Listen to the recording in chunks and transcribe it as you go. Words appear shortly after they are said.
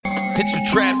It's a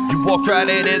trap, you walk right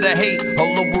into the hate.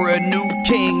 All over a new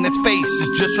king that's face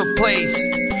is just replaced.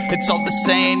 It's all the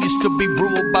same, you still be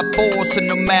ruled by force. And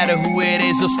no matter who it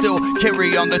is, they'll still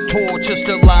carry on the torch. Just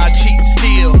a lie, cheat and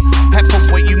steal, half of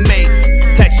what you make.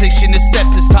 Taxation is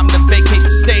theft, it's time to vacate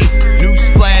the state.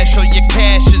 Newsflash, all your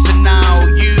cash is an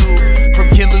IOU.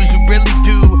 From killers who really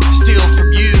do steal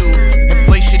from you.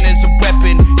 Inflation is a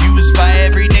weapon used by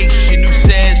every nation who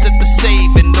says that they're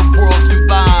saving the world through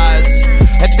lies.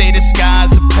 That they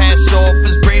disguise and pass off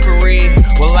as bravery.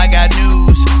 Well, I got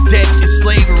news, debt is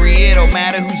slavery. It don't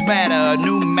matter who's madder, a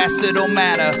new master don't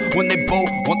matter. When they both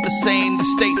want the same, the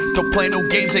state don't play no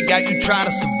games. They got you trying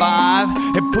to survive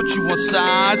and put you on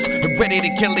sides and ready to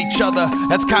kill each other.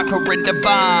 That's conquer and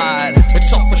divide.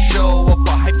 It's all for show, or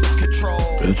for hyper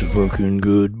control. It's a fucking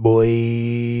good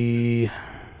boy.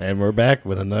 And we're back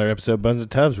with another episode of Buns and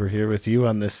Tubs. We're here with you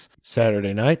on this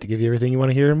Saturday night to give you everything you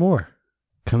want to hear and more.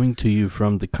 Coming to you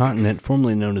from the continent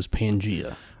formerly known as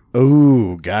Pangea.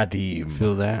 Oh, goddamn.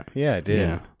 Feel that? Yeah, I did.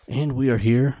 Yeah. And we are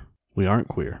here. We aren't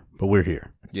queer, but we're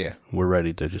here. Yeah. We're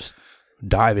ready to just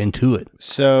dive into it.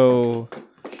 So,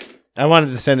 I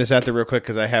wanted to send this out there real quick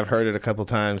because I have heard it a couple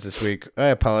times this week. I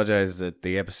apologize that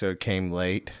the episode came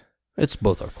late. It's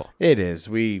both our fault. It is.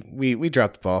 We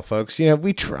dropped the ball, folks. You know,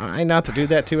 we try not to do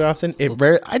that too often.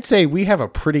 I'd say we have a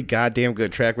pretty goddamn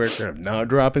good track record of not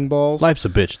dropping balls. Life's a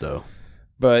bitch, though.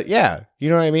 But yeah, you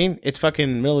know what I mean? It's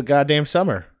fucking middle of goddamn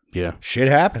summer. Yeah. Shit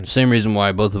happens. Same reason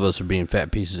why both of us are being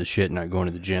fat pieces of shit and not going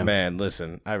to the gym. Man,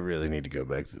 listen, I really need to go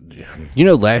back to the gym. You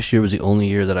know, last year was the only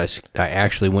year that I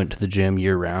actually went to the gym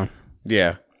year round.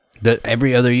 Yeah. That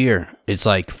every other year, it's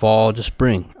like fall to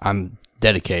spring. I'm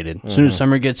dedicated. As soon as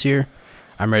summer gets here,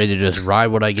 I'm ready to just ride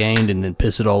what I gained and then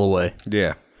piss it all away.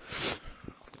 Yeah.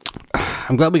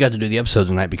 I'm glad we got to do the episode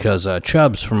tonight because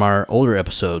Chubbs from our older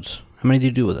episodes, how many did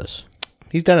you do with us?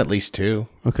 He's done at least 2.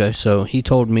 Okay, so he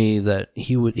told me that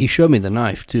he showed me the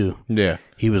knife too. Yeah.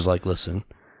 He was like, listen,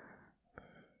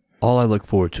 all I look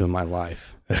forward to in my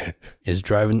life is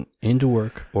driving into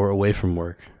work or away from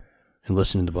work and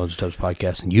listening to the Bones and Tubs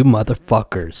podcast. And you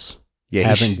motherfuckers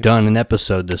haven't done an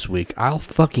episode this week. I'll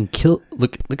fucking kill.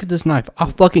 Look at this knife. I'll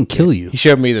fucking kill you. He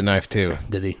showed me the knife too.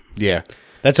 Did he? Yeah.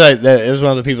 That's why it was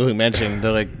one of the people who mentioned,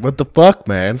 they're like, what the fuck,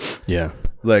 man? Yeah.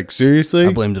 Like, seriously?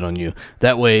 I blamed it on you.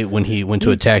 That way, when he went to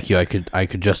attack you, I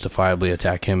could justifiably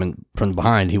attack him, and from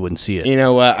behind, he wouldn't see it. You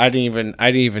know what? I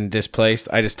didn't even displace.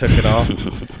 I just took it off.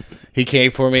 He came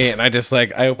for me, and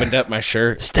I opened up my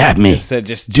shirt. Stab me. And said,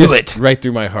 just do it. Right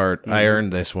through my heart. I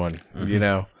earned this one, you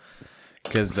know?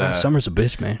 Because summer's a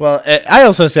bitch, man. Well, I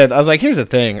also said, I was like, here's the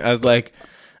thing. I was like,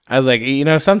 you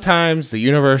know, sometimes the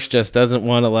universe just doesn't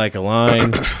want to, like,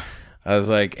 align. I was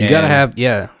like, you gotta have,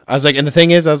 yeah. I was like, and the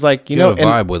thing is, I was like, you know,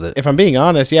 vibe with it. If I'm being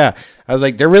honest, yeah. I was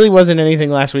like, there really wasn't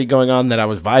anything last week going on that I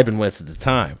was vibing with at the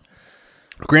time.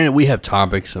 Granted, we have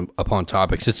topics upon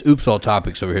topics. It's oops all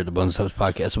topics over here at the Bones and Tubs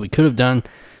podcast. So we could have done,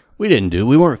 we didn't do.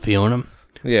 We weren't feeling them.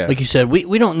 Yeah. Like you said,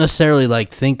 we don't necessarily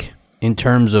like think in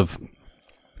terms of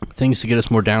things to get us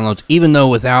more downloads, even though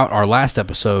without our last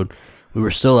episode, we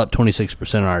were still up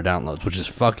 26% on our downloads, which is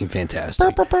fucking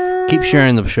fantastic. Keep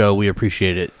sharing the show. We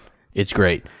appreciate it. It's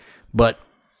great. But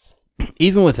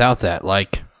even without that,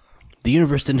 like, the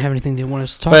universe didn't have anything they wanted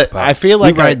us to talk about. I feel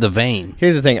like we ride the vein.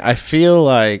 Here's the thing. I feel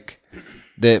like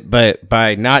that, but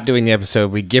by not doing the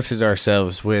episode, we gifted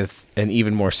ourselves with an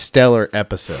even more stellar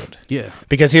episode. Yeah.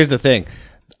 Because here's the thing.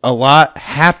 A lot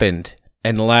happened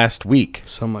in the last week.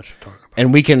 So much to talk about.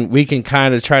 And we can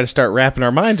kind of try to start wrapping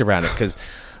our minds around it. Because,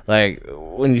 like,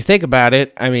 when you think about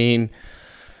it, I mean,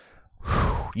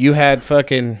 you had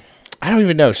fucking... I don't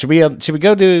even know. Should we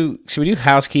do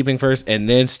housekeeping first and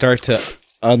then start to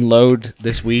unload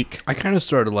this week? I kind of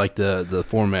started like the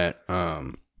format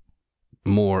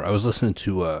more. I was listening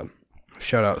to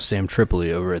shout out Sam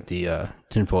Tripoli over at the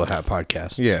Tinfoil Hat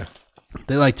podcast. Yeah.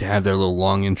 They like to have their little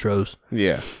long intros.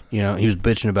 Yeah. You know, he was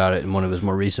bitching about it in one of his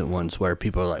more recent ones where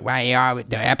people are like, "Well, yeah,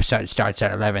 the episode starts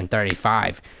at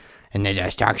 11:35 and they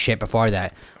just talk shit before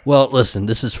that." Well, listen,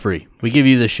 this is free. We give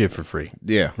you this shit for free.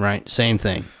 Yeah. Right? Same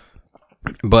thing.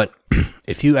 But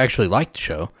if you actually like the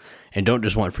show and don't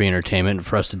just want free entertainment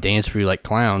for us to dance for you like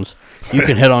clowns, you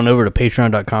can head on over to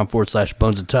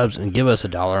patreon.com/Bones and Tubs and give us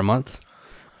 $1 a month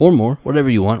or more, whatever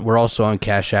you want. We're also on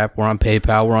Cash App. We're on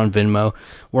PayPal. We're on Venmo.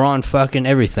 We're on fucking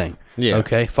everything. Yeah.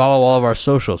 Okay? Follow all of our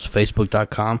socials,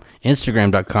 facebook.com,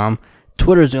 instagram.com.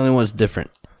 Twitter is the only one that's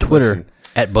different. Twitter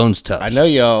at Bones Tubs. I know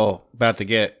y'all about to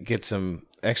get some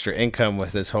extra income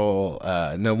with this whole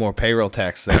no more payroll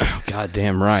tax thing.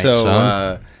 Goddamn right. So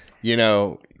son. you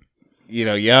oughta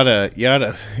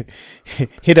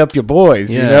hit up your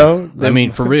boys. Yeah. You know, I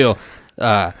mean, for real.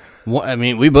 Well, I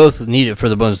mean, we both need it for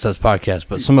the Bones Test podcast,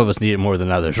 but some of us need it more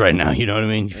than others right now. You know what I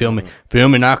mean? You feel me? Feel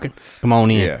me knocking? Come on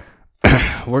in.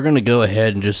 Yeah. We're going to go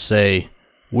ahead and just say,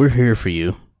 we're here for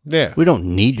you. Yeah. We don't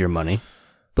need your money,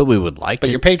 but we would like it. But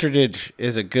your patronage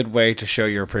is a good way to show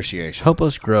your appreciation. Help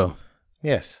us grow.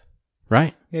 Yes.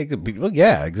 Right? Yeah, it could be, well,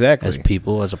 yeah, exactly. As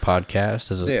people, as a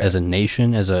podcast, as a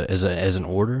nation, as an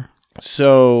order.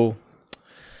 So,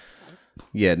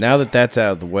 yeah, now that that's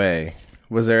out of the way,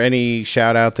 was there any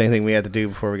shout-outs, anything we had to do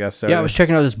before we got started? Yeah, I was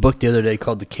checking out this book the other day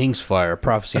called The King's Fire,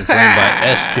 Prophecy and Flame by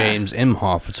S. James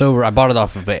Imhoff. It's over. I bought it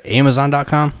off of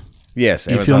Amazon.com. Yes,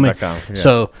 you feel me? Amazon.com. Yeah.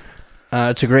 So,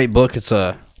 it's a great book. It's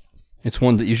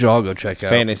one that you should all go check out.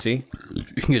 Fantasy. You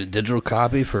can get a digital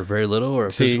copy for very little, or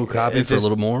a physical copy for a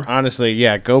little more. Honestly,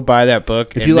 yeah, go buy that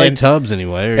book. If you like Tubbs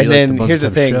anyway, or and you then like the here's the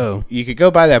thing: show. you could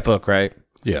go buy that book, right?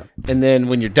 Yeah. And then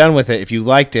when you're done with it, if you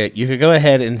liked it, you could go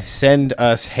ahead and send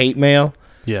us hate mail.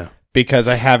 Yeah. Because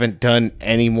I haven't done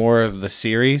any more of the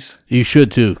series. You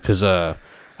should too, because I've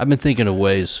been thinking of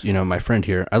ways. You know, my friend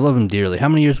here, I love him dearly. How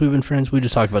many years we've been friends? We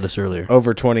just talked about this earlier.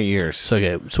 Over 20 years. So,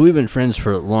 okay, so we've been friends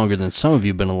for longer than some of you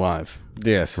have been alive.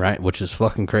 Yes. Right? Which is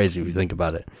fucking crazy if you think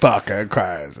about it. Fucking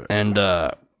crazy. And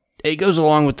it goes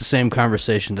along with the same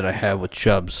conversation that I have with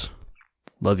Chubbs.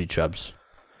 Love you, Chubbs.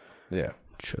 Yeah.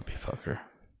 Chubby fucker.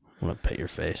 I want to pet your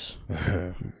face.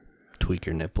 Tweak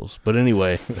your nipples. But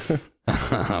anyway,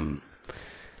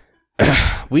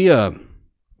 we have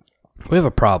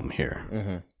a problem here.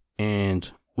 Mm-hmm. And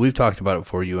we've talked about it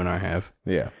before, you and I have.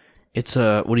 Yeah. It's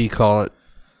a, what do you call it?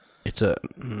 It's a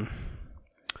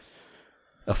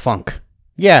funk.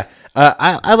 Yeah.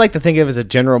 I like to think of it as a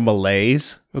general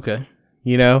malaise. Okay.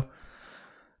 You know?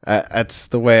 That's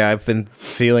the way I've been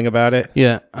feeling about it.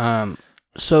 Yeah.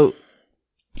 So,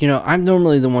 you know, I'm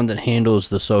normally the one that handles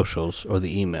the socials or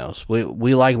the emails.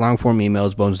 We like long-form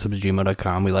emails,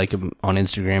 bones@gmail.com. We like them on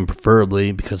Instagram,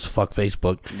 preferably, because fuck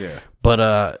Facebook. Yeah.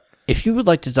 But if you would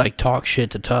like to like talk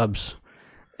shit to Tubbs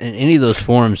in any of those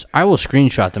forums, I will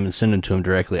screenshot them and send them to him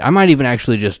directly. I might even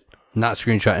actually just not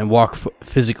screenshot and walk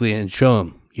physically and show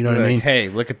him. You know what I mean? Hey,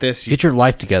 look at this. Get your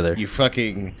life together. You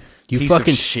fucking You piece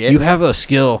fucking of shit. You have a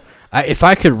skill. If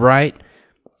I could write,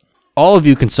 all of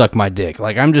you can suck my dick.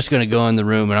 Like, I'm just gonna go in the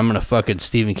room and I'm gonna fucking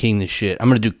Stephen King this shit. I'm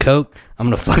gonna do coke. I'm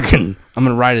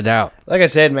gonna write it out. Like I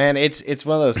said, man, it's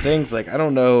one of those things. Like, I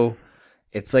don't know.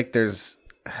 It's like there's,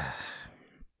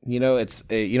 you know, I've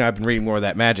been reading more of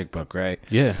that magic book, right?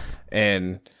 Yeah.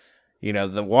 And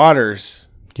the waters.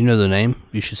 Do you know the name?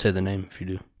 You should say the name if you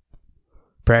do.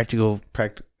 Practical.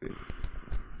 Man,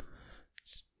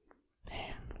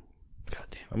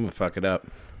 Goddamn. I'm gonna fuck it up.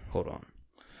 Hold on.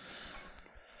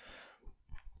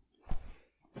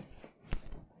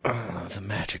 Oh, the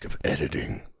magic of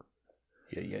editing.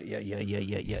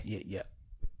 Yeah.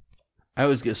 I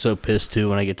always get so pissed too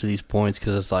when I get to these points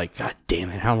because it's like, God damn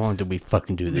it, how long did we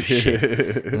fucking do this shit?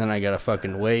 And then I gotta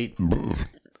fucking wait. What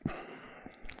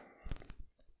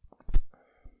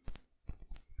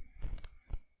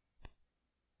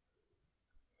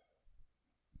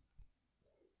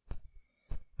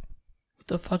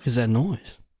the fuck is that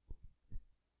noise?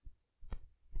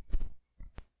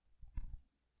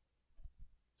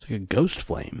 It's like a ghost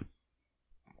flame.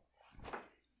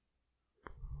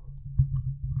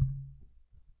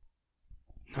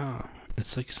 No,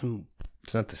 it's like some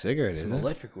It's not the cigarette, is it?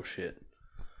 electrical shit.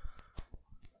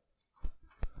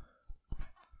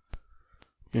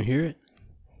 You hear it?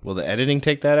 Will the editing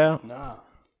take that out? Nah.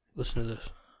 Listen to this.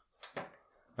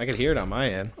 I can hear it on my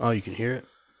end. Oh, you can hear it?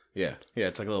 Yeah,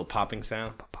 it's like a little popping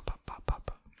sound. Pop, pop, pop, pop,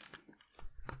 pop.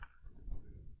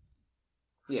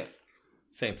 Yeah,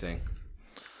 same thing.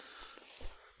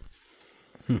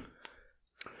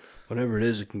 Whatever it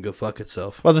is, it can go fuck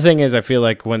itself. Well, the thing is, I feel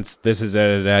like once this is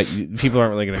edited out, people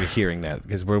aren't really going to be hearing that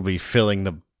because we'll be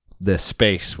filling the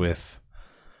space with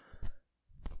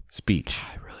speech.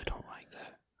 I really don't like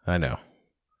that. I know.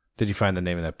 Did you find the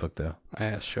name of that book, though? I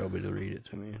asked Shelby to read it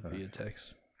to me via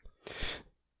text.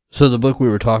 So the book we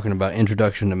were talking about,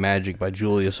 Introduction to Magic by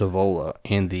Julius Evola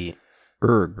and the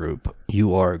group,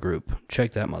 UR group.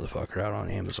 Check that motherfucker out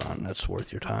on Amazon. That's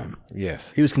worth your time.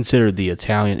 Yes. He was considered the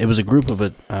Italian. It was a group of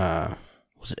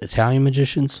was it Italian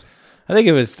magicians? I think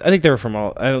they were from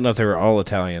all. I don't know if they were all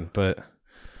Italian, but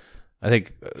I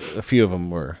think a few of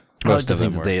them were. Most of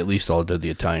them were. They at least all did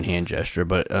the Italian hand gesture.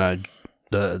 But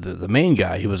the main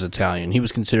guy, he was Italian. He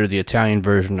was considered the Italian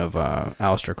version of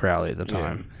Aleister Crowley at the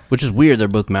time, which is weird. They're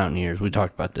both mountaineers. We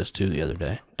talked about this too the other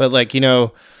day. But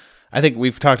I think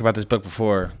we've talked about this book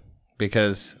before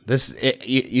because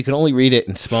you can only read it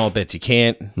in small bits. You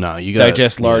can't you gotta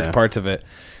digest large parts of it.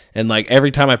 And like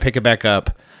every time I pick it back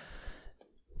up,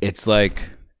 it's like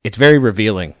it's very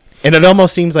revealing. And it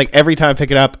almost seems like every time I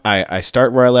pick it up, I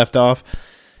start where I left off.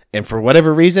 And for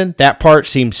whatever reason, that part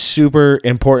seems super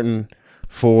important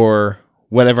for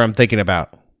whatever I'm thinking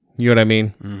about. You know what I mean?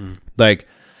 Mm-hmm. Like,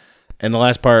 and the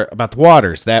last part about the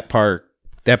waters, that part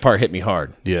hit me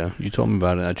hard. Yeah, you told me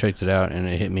about it. I checked it out, and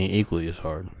it hit me equally as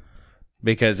hard.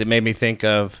 Because it made me think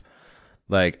of,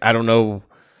 like, I don't know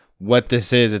what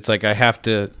this is. It's like I have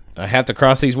to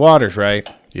cross these waters, right?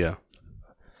 Yeah.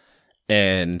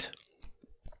 And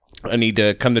I need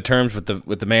to come to terms with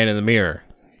the man in the mirror.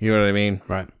 You know what I mean?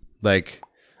 Right. Like,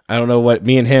 I don't know what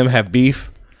me and him have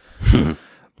beef.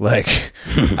 Like,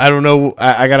 I don't know.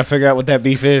 I got to figure out what that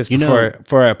beef is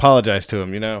before I apologize to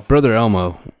him. You know, Brother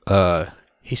Elmo.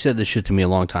 He said this shit to me a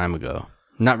long time ago.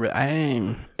 Not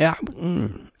really.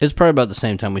 It's probably about the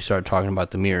same time we started talking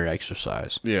about the mirror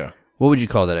exercise. Yeah. What would you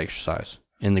call that exercise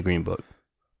in the Green Book?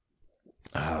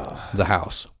 The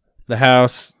house. The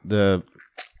house. The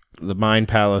mind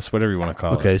palace. Whatever you want to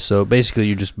call it. Okay, so basically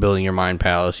you're just building your mind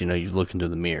palace. You know, you look into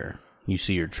the mirror. You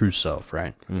see your true self,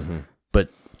 right? Mm-hmm. But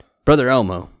Brother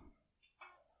Elmo,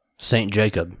 Saint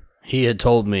Jacob, he had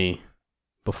told me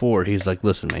before, he's like,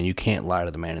 listen, man, you can't lie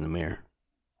to the man in the mirror.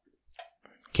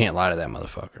 Can't lie to that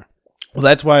motherfucker. Well,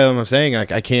 that's why I'm saying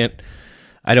I can't.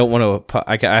 I don't want to.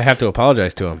 I have to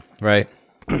apologize to him, right,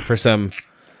 for some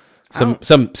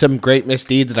great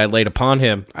misdeed that I laid upon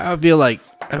him. I don't feel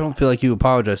like you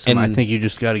apologize to him. I think you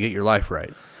just got to get your life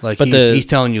right. Like, but he's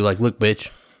telling you, like, look, bitch.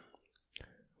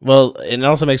 Well, it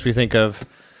also makes me think of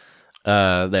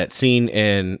that scene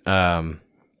in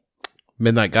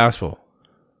Midnight Gospel.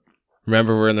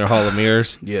 Remember, we're in their Hall of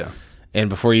Mirrors. Yeah. And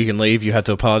before you can leave, you have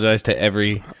to apologize to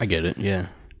every. I get it. Yeah.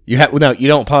 You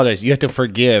don't apologize. You have to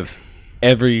forgive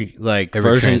every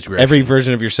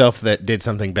version of yourself that did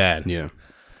something bad. Yeah.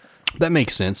 That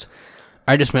makes sense.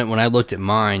 I just meant when I looked at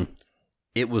mine,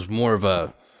 it was more of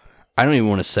a. I don't even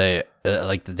want to say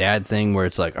like the dad thing where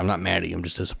it's like, I'm not mad at you, I'm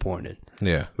just disappointed.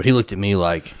 Yeah. But he looked at me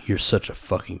like, you're such a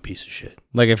fucking piece of shit.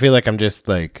 Like, I feel like I'm just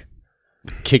like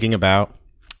kicking about.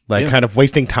 Like, kind of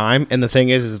wasting time. And the thing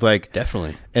is like...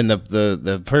 Definitely. And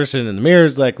the person in the mirror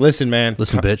is like, listen, man.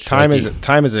 Listen, bitch. Time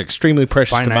is an extremely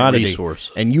precious commodity.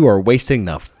 Resource. And you are wasting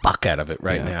the fuck out of it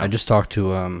right now. I just talked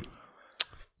to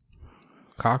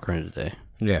Cochran today.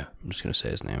 Yeah. I'm just going to say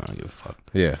his name. I don't give a fuck.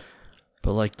 Yeah.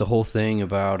 But, like, the whole thing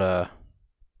about...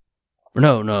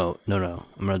 No. I'm going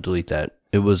to delete that.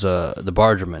 It was the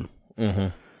bargeman.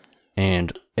 Mm-hmm.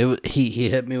 And he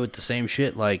hit me with the same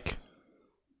shit, like...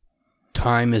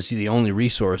 Time is the only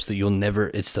resource that you'll never.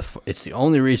 It's the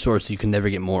only resource that you can never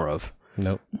get more of.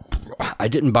 Nope. I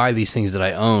didn't buy these things that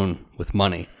I own with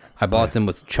money. I bought them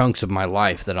with chunks of my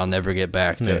life that I'll never get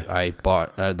back. That I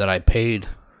bought that I paid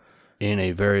in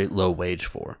a very low wage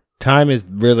for. Time is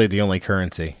really the only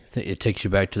currency. It takes you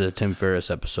back to the Tim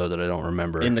Ferriss episode that I don't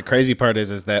remember. And the crazy part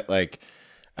is that, like,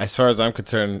 as far as I'm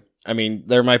concerned, I mean,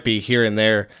 there might be here and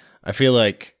there. I feel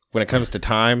like when it comes to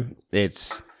time,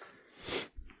 it's.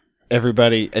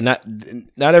 Everybody, and not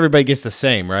everybody gets the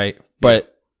same, right?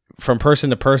 But from person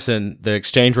to person, the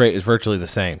exchange rate is virtually the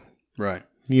same. Right.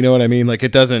 You know what I mean? Like,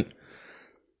 it doesn't,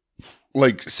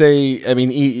 like, say, I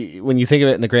mean, when you think of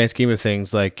it in the grand scheme of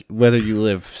things, like, whether you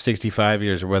live 65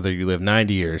 years or whether you live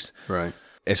 90 years, right?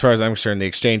 As far as I'm concerned, the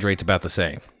exchange rate's about the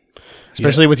same.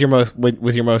 Especially with your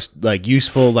most like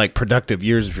useful, like, productive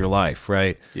years of your life,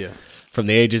 right? Yeah. From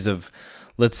the ages of,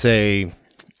 let's say,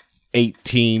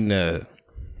 18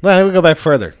 well, we go back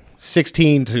further.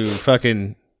 16 to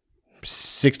fucking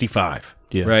 65.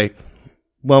 Yeah. Right?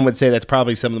 One would say that's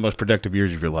probably some of the most productive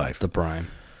years of your life. The prime.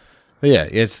 Yeah,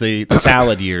 it's the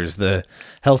salad years, the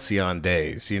halcyon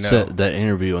days, you know. So that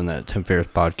interview on that Tim Ferriss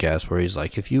podcast where he's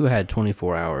like, if you had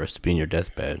 24 hours to be in your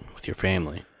deathbed with your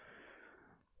family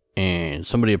and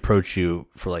somebody approached you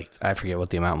for, like, I forget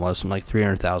what the amount was, something like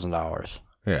 $300,000.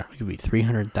 Yeah. It could be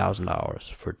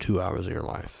 $300,000 for 2 hours of your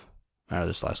life. Out of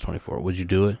this last 24, would you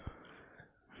do it?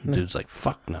 No. Dude's like,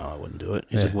 fuck no, I wouldn't do it.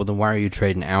 He's like, well, then why are you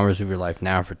trading hours of your life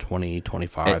now for 20,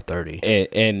 25, 30?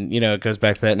 And, you know, it goes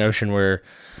back to that notion where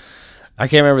I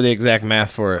can't remember the exact math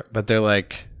for it, but they're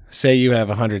like, say you have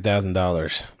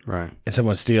 $100,000. Right. And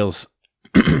someone steals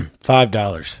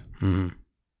 $5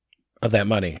 of that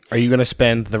money. Are you going to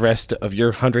spend the rest of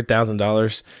your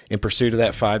 $100,000 in pursuit of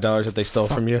that $5 that they stole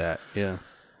from you? That, yeah.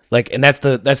 Like, and that's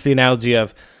the analogy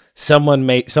of someone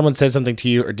said something to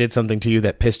you or did something to you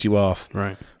that pissed you off.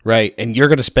 Right. And you're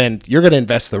going to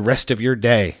invest the rest of your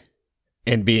day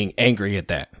in being angry at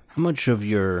that. How much of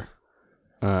your,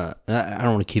 I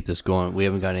don't want to keep this going. We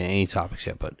haven't got any topics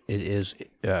yet, but it is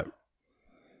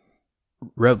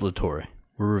revelatory.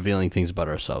 We're revealing things about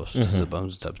ourselves to the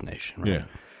Bones and Dubs Nation. Right? Yeah.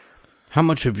 How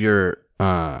much of your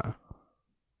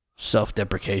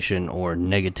self-deprecation or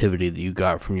negativity that you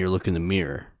got from your look in the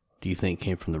mirror do you think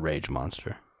came from the rage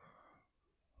monster?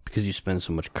 Because you spend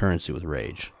so much currency with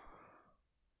rage.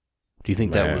 Do you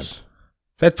think that was...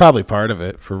 That's probably part of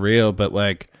it, for real, but,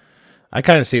 like, I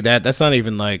kind of see that. That's not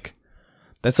even, like...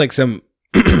 That's, like, some...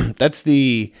 that's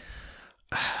the...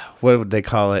 What would they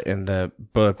call it in the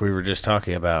book we were just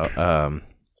talking about?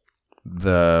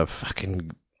 The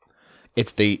fucking...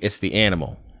 It's the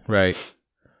animal, right?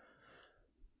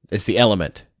 It's the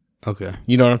element. Okay.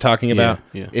 You know what I'm talking about?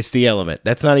 Yeah. It's the element.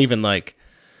 That's not even, like,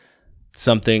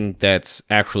 something that's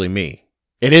actually me.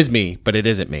 It is me, but it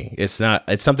isn't me. It's not.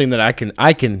 It's something that I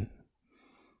can.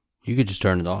 You could just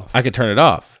turn it off. I could turn it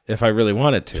off if I really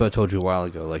wanted to. So I told you a while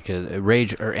ago. Like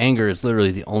rage or anger is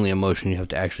literally the only emotion you have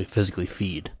to actually physically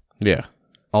feed. Yeah.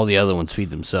 All the other ones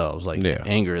feed themselves. Like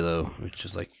anger, though, it's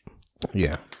just like.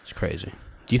 Yeah. It's crazy.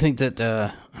 Do you think that?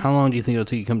 How long do you think it'll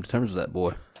take you to come to terms with that,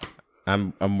 boy?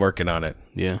 I'm working on it.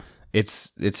 Yeah.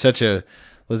 It's such a.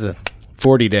 What's it?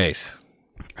 40 days.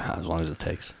 As long as it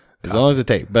takes. As long as it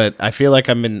takes. But I feel like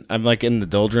I'm like in the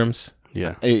doldrums.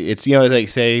 Yeah. It's, you know, they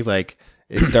say, like,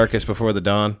 it's darkest before the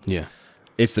dawn. Yeah.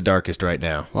 It's the darkest right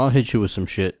now. Well, I'll hit you with some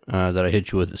shit that I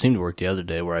hit you with. It seemed to work the other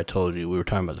day where I told you we were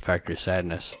talking about the Factory of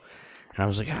Sadness. And I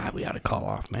was like, we got to call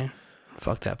off, man.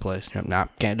 Fuck that place. You're like, nah,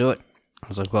 can't do it. I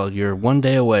was like, well, you're one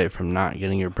day away from not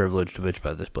getting your privilege to bitch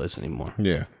about this place anymore.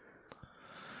 Yeah.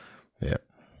 Yeah.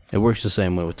 It works the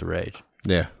same way with the rage.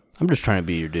 Yeah. I'm just trying to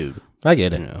be your dude. I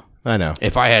get it. You know. I know.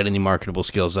 If I had any marketable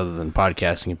skills other than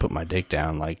podcasting and put my dick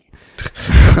down, like,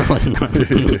 I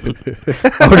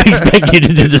would expect you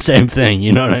to do the same thing.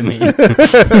 You know what I mean?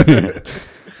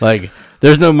 Like,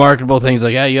 there's no marketable things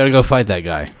like, you got to go fight that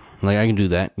guy. Like, I can do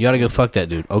that. You got to go fuck that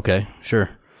dude. Okay, sure.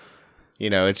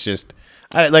 You know, it's just,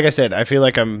 like I said, I feel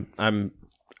like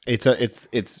it's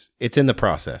in the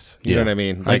process. You know what I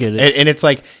mean? Like, I get it. And it's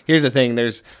like, here's the thing.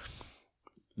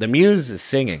 The muse is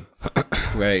singing,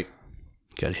 right?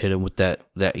 Got to hit him with that.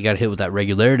 You got to hit with that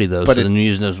regularity though, But so the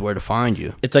muse knows where to find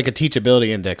you. It's like a teachability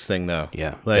index thing, though.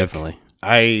 Yeah, like, definitely.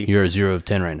 You're a 0 of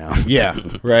 10 right now. Yeah,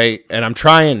 right. And I'm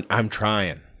trying,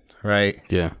 right?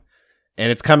 Yeah. And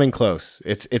it's coming close.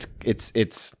 It's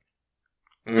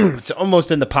almost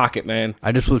in the pocket, man.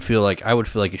 I would feel like a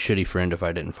shitty friend if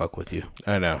I didn't fuck with you.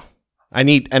 I know. I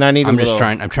need. I'm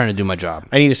trying to do my job.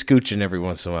 I need a scooch in every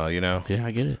once in a while, you know. Yeah,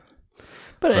 I get it.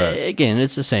 But again,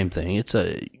 it's the same thing. It's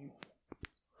the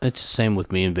same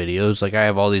with me in videos. Like, I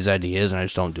have all these ideas and I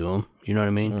just don't do them. You know what I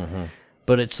mean? Mm-hmm.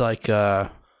 But it's like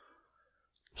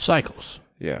cycles.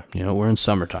 Yeah. You know, we're in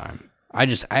summertime. I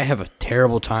have a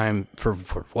terrible time for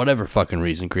whatever fucking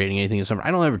reason creating anything in summer. I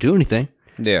don't ever do anything.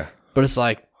 Yeah. But it's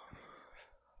like,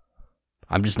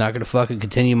 I'm just not going to fucking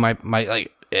continue my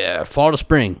fall to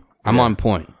spring. I'm on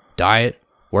point. Diet,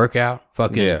 workout,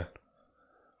 fucking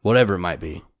whatever it might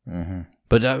be. Mm-hmm.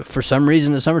 But for some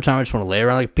reason in the summertime, I just want to lay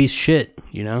around like a piece of shit,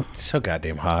 you know? It's so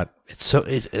goddamn hot.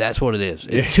 That's what it is.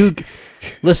 It's too...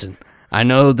 Listen, I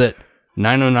know that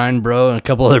 909 Bro and a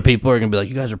couple other people are going to be like,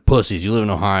 you guys are pussies. You live in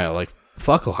Ohio. Like,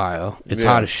 fuck Ohio. It's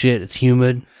hot as shit. It's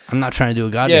humid. I'm not trying to do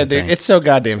a goddamn thing. It's so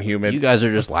goddamn humid. You guys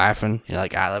are just laughing. You're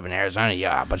like, I live in Arizona.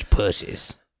 Yeah, a bunch of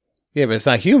pussies. Yeah, but it's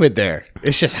not humid there.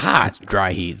 It's just hot. It's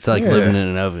dry heat. It's like living in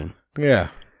an oven. Yeah.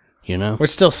 You know?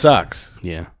 Which still sucks.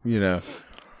 Yeah. You know?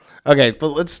 Okay, but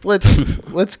let's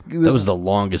that was the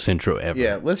longest intro ever.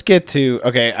 Yeah, let's get to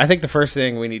I think the first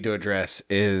thing we need to address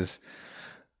is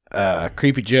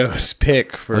Creepy Joe's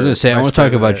pick for I was gonna say, I want to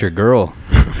talk about your girl.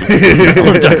 I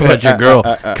want to talk about your girl,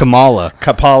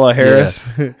 Kamala Harris.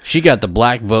 Yeah. She got the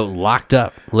black vote locked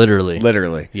up,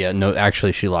 literally. Yeah, no,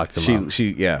 actually she locked them up.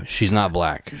 She's not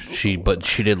black. But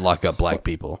she did lock up black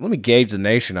people. Let me gauge the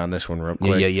nation on this one real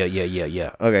quick.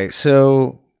 Yeah. Okay,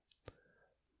 so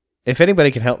if anybody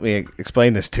can help me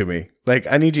explain this to me, like,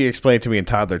 I need you to explain it to me in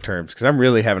toddler terms, because I'm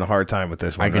really having a hard time with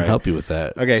this one. I can help you with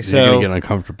that. Okay, so you're gonna get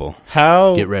uncomfortable.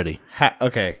 Get ready.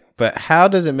 But how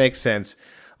does it make sense?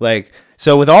 Like,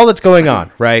 so with all that's going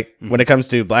on, right, when it comes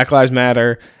to Black Lives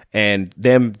Matter and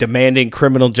them demanding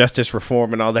criminal justice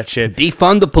reform and all that shit,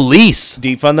 defund the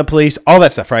police, all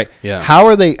that stuff, right? Yeah.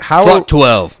 Fuck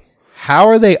 12. How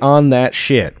are they on that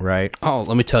shit, right? Oh,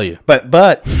 let me tell you.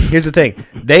 But here's the thing.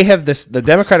 They have the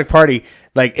Democratic Party,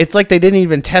 like, it's like they didn't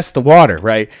even test the water,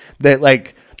 right? They're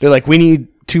like, we need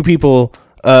two people.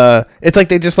 It's like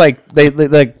they just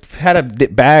they had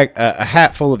a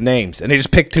hat full of names and they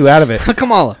just picked two out of it.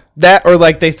 Kamala. That, or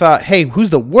like they thought, hey, who's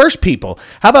the worst people?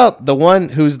 How about the one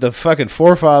who's the fucking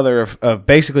forefather of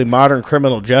basically modern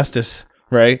criminal justice,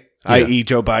 right? Yeah. I.e.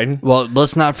 Joe Biden. Well,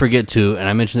 let's not forget, too, and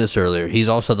I mentioned this earlier, he's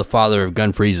also the father of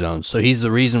gun-free zones. So he's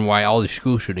the reason why all these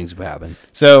school shootings have happened.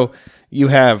 So you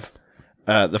have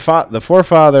the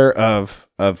forefather of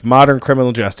modern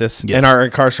criminal justice and our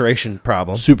incarceration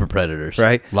problem. Super predators.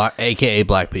 Right? AKA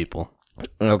black people.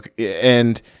 Okay,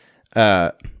 and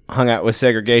hung out with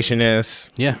segregationists.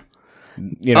 Yeah.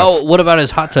 You know. Oh, what about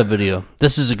his hot tub video?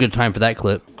 This is a good time for that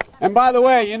clip. And by the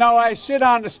way, I sit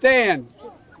on the stand,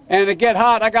 and it get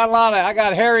hot. I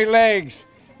got hairy legs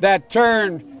that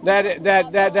turn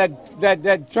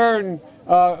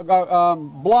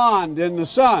blonde in the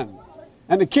sun.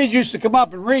 And the kids used to come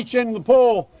up and reach in the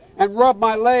pool and rub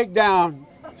my leg down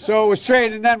so it was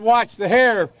straight, and then watch the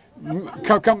hair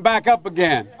come back up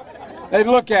again. They'd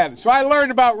look at it. So I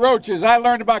learned about roaches. I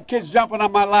learned about kids jumping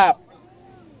on my lap.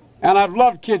 And I've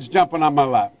loved kids jumping on my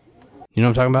lap. You know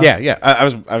what I'm talking about? Yeah. I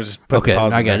was just putting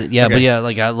pause I got there. it. Yeah, okay. but yeah,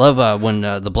 like I love when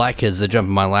the black kids that jump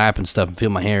in my lap and stuff and feel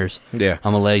my hairs. Yeah,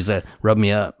 on my legs that rub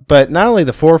me up. But not only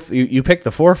you picked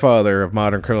the forefather of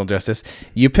modern criminal justice,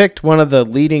 you picked one of the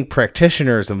leading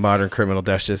practitioners of modern criminal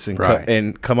justice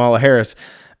in Kamala Harris,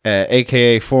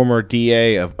 aka former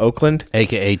DA of Oakland,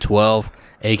 aka 12,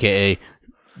 aka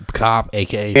cop,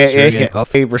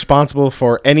 aka responsible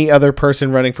for any other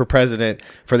person running for president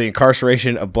for the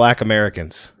incarceration of black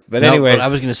Americans. But anyways, I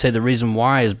was going to say the reason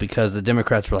why is because the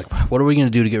Democrats were like, what are we going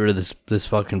to do to get rid of this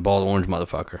fucking bald orange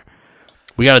motherfucker?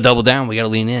 We got to double down. We got to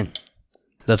lean in.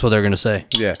 That's what they're going to say.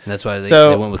 Yeah. And that's why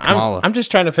they went with Kamala. I'm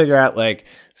just trying to figure out, like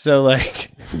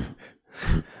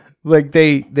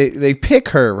they pick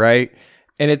her, right?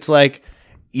 And it's like,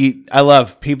 I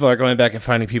love people are going back and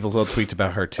finding people's old tweets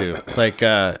about her too. Like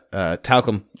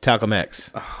Talcum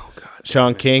X. Oh God.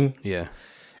 Sean King. Yeah.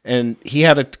 And he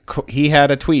had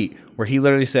a tweet where he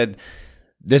literally said,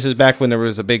 this is back when there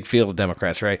was a big field of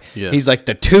Democrats, right? Yeah. He's like,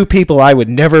 the two people I would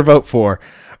never vote for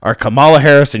are Kamala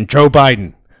Harris and Joe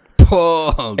Biden.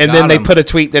 Oh, and then they put a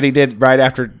tweet that he did right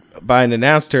after Biden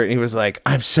announced her, and he was like,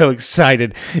 I'm so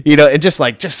excited, and just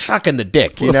sucking the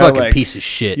dick. What a fucking piece of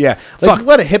shit. Yeah. Like,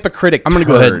 what a hypocritic I'm gonna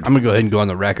go ahead and go on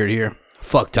the record here.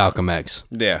 Fuck Talcum X.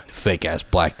 Yeah. Fake ass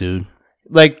black dude.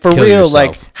 Like, for Kill real, yourself.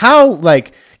 like, how,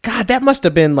 like, God, that must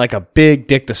have been like a big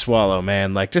dick to swallow,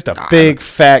 man. Like, just a big,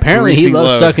 fat, apparently greasy he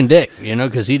loves load. sucking dick,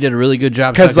 because he did a really good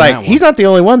job. Because, like, he's not the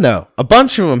only one, though. A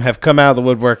bunch of them have come out of the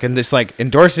woodwork and just, like,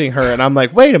 endorsing her, and I'm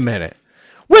like, wait a minute.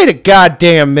 Wait a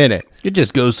goddamn minute. It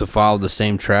just goes to follow the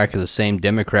same track of the same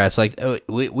Democrats. Like,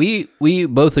 we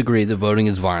both agree that voting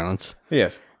is violence.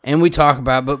 Yes. And we talk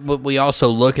about, but we also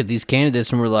look at these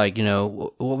candidates and we're like,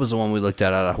 what was the one we looked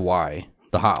at out of Hawaii?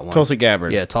 The hot one. Tulsi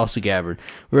Gabbard. Yeah, Tulsi Gabbard.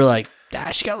 We were like,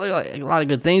 she got like a lot of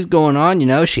good things going on.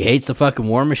 She hates the fucking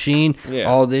war machine. Yeah.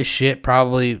 All this shit,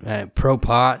 probably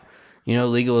pro-pot,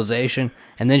 legalization.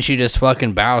 And then she just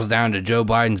fucking bows down to Joe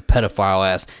Biden's pedophile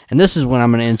ass. And this is when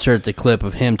I'm going to insert the clip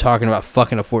of him talking about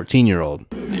fucking a 14-year-old.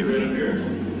 You right up here.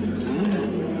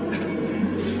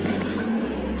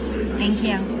 Thank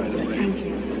you. Thank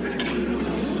you.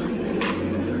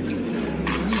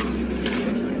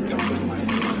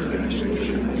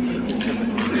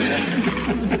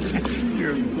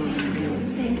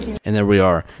 And there we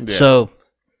are. Yeah. So,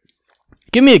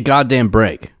 give me a goddamn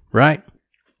break, right?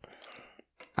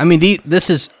 I mean, this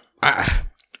is... I'm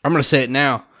going to say it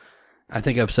now. I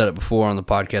think I've said it before on the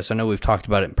podcast. I know we've talked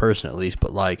about it in person at least,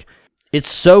 but, like, it's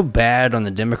so bad on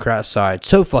the Democrat side.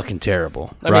 So fucking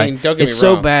terrible, right? I mean, don't get me wrong. It's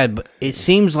so bad, but it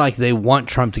seems like they want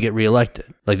Trump to get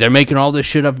reelected. Like, they're making all this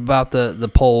shit up about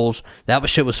the polls. That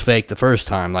shit was fake the first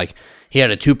time. Like, he had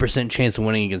a 2% chance of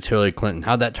winning against Hillary Clinton.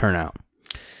 How'd that turn out?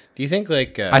 Do you think,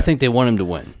 like... I think they want him to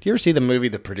win. Do you ever see the movie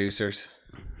The Producers?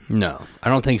 No, I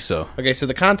don't think so. Okay, so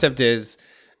the concept is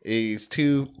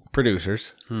two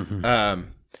producers. Mm-hmm.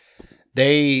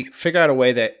 They figure out a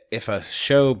way that if a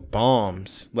show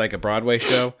bombs, like a Broadway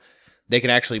show, they can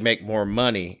actually make more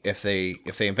money if they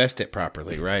invest it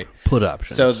properly, right? Put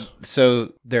options.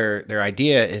 So their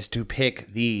idea is to pick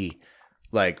the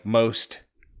most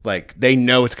they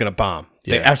know it's gonna bomb.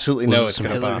 Yeah. They absolutely know it's some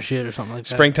gonna Hitler bomb. shit or something like that.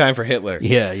 Springtime for Hitler.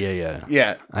 Yeah.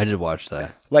 Yeah. I did watch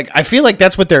that. Like, I feel like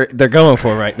that's what they're going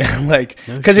for right now. Like,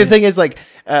 because the thing is, like,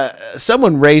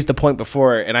 someone raised the point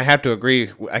before, and I have to agree.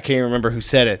 I can't remember who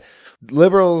said it.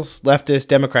 Liberals, leftists,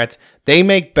 Democrats, they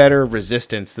make better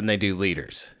resistance than they do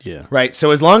leaders. Yeah. Right.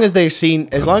 So as long as they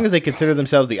consider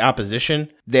themselves the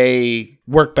opposition, they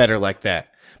work better like that.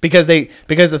 Because the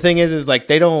thing is like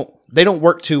they don't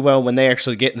work too well when they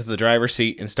actually get into the driver's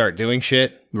seat and start doing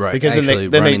shit. Right. Because actually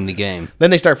running the game.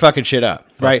 Then they start fucking shit up.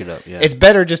 Right. It up, yeah. It's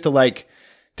better just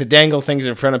to dangle things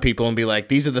in front of people and be like,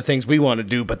 these are the things we want to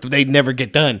do, but they never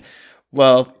get done.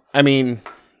 Well, I mean,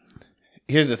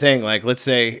 here's the thing. Like, let's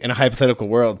say in a hypothetical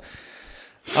world,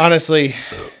 honestly,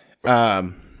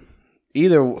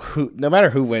 no matter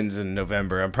who wins in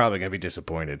November, I'm probably gonna be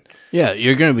disappointed. Yeah,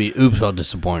 you're gonna be all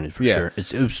disappointed for Yeah. sure.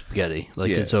 It's oops spaghetti,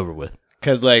 like it's over with.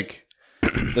 Because like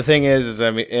the thing is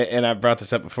I mean, and I brought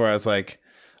this up before. I was like,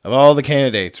 of all the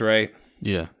candidates, right?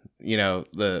 Yeah,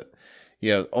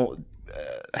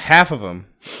 Half of them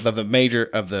of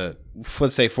the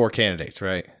let's say 4 candidates,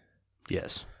 right?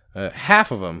 yes,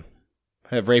 Half of them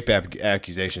have rape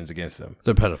accusations against them.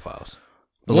 they're pedophiles.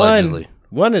 Allegedly.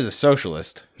 One is a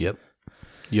socialist. Yep.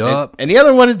 Yup. And the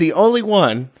other one is the only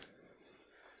one,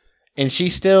 and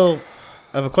she's still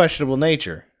of a questionable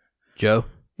nature. Joe?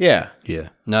 Yeah. Yeah.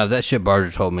 No, that shit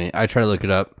Barger told me. I tried to look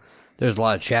it up. There's a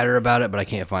lot of chatter about it, but I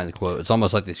can't find the quote. It's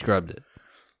almost like they scrubbed it.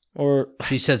 Or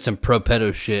she said some pro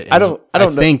pedo shit. I don't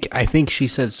know. I think she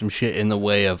said some shit in the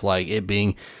way of like it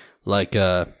being like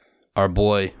our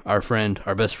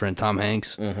best friend Tom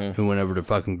Hanks, who went over to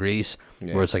fucking Greece,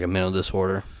 where it's like a mental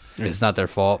disorder. It's not their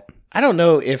fault. I don't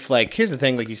know if like here's the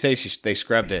thing, like you say, they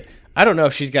scrubbed it. I don't know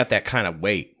if she's got that kind of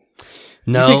weight.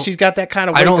 No, you think she's got that kind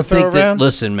of weight I don't to throw think around? that.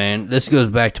 Listen, man, this goes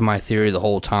back to my theory the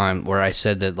whole time, where I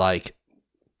said that like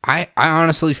I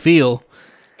honestly feel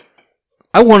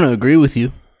I want to agree with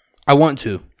you. I want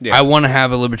to. Yeah. I want to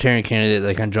have a libertarian candidate that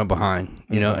I can jump behind,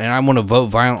 you know, and I want to vote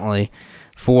violently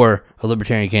for a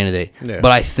libertarian candidate. Yeah.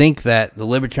 But I think that the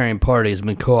Libertarian Party has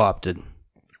been co-opted.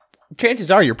 Chances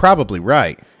are you're probably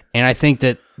right. And I think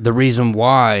that the reason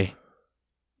why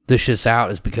this shit's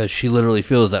out is because she literally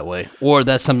feels that way. Or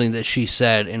that's something that she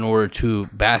said in order to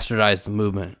bastardize the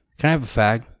movement. Can I have a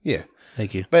fag? Yeah.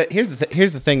 Thank you. But here's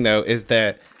the thing, though, is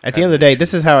that at the end of the day,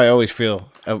 this is how I always feel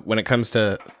when it comes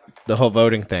to the whole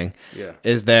voting thing. Yeah.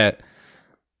 Is that,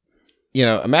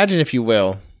 imagine, if you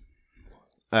will,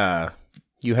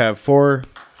 you have four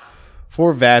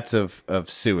vats of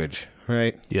sewage,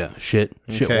 right? Yeah. Shit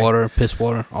water, piss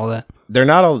water, all that. They're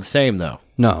not all the same, though.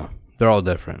 No, they're all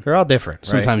different. They're all different.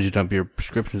 Sometimes right? you dump your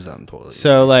prescriptions down the toilet.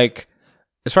 So, like,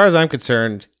 as far as I'm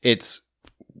concerned, it's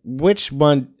which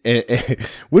one do you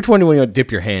want to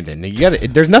dip your hand in?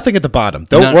 There's nothing at the bottom.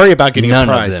 Don't worry about getting a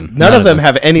prize. None of them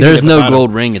have anything. There's at the no bottom.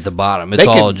 gold ring at the bottom. It's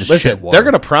all just shit water. They're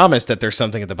going to promise that there's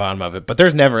something at the bottom of it, but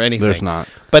there's never anything. There's not.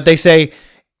 But they say,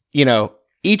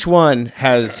 each one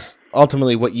has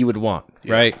ultimately what you would want,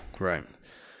 right? Right.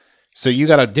 So you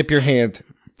got to dip your hand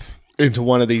into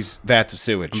one of these vats of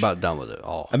sewage. I'm about done with it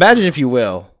all. Imagine, if you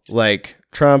will, like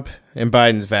Trump and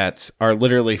Biden's vats are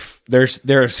literally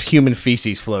there's human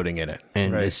feces floating in it,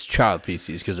 and right? it's child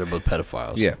feces because they're both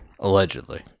pedophiles. Yeah,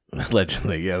 allegedly. Yeah. Let's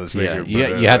make it.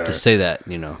 You have to say that,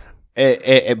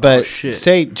 But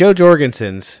say Joe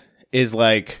Jorgensen's is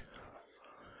like,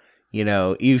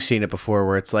 you've seen it before,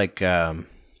 where it's like, like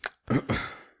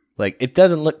it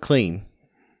doesn't look clean,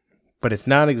 but it's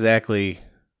not exactly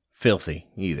filthy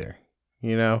either.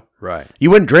 Right.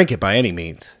 You wouldn't drink it by any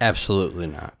means. Absolutely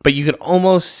not. But you could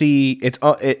almost see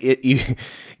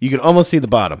you could almost see the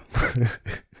bottom.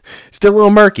 Still a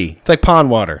little murky. It's like pond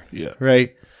water. Yeah.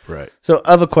 Right. Right. So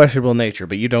of a questionable nature,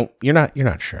 but you're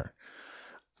not sure.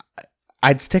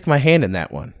 I'd stick my hand in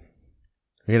that one.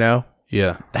 Yeah.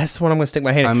 That's the one I'm going to stick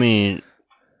my hand in. I mean,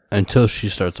 until she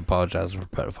starts apologizing for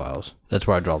pedophiles. That's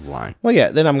where I draw the line. Well, yeah,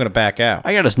 then I'm going to back out.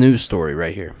 I got this news story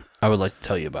right here I would like to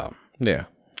tell you about. Yeah.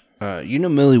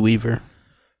 Millie Weaver?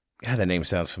 God, that name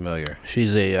sounds familiar.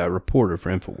 She's a reporter for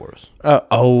InfoWars.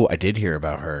 I did hear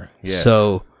about her. Yes.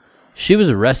 So, she was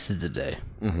arrested today.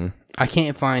 Mm-hmm. I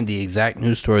can't find the exact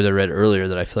news story that I read earlier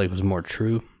that I feel like was more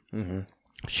true. Mm-hmm.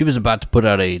 She was about to put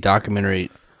out a documentary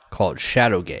called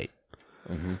Shadowgate,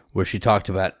 where she talked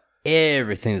about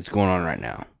everything that's going on right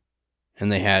now.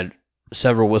 And they had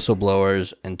several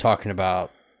whistleblowers and talking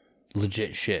about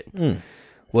legit shit.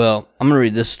 Well, I'm going to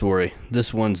read this story.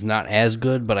 This one's not as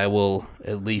good, but I will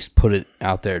at least put it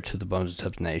out there to the Bones of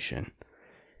Tips Nation.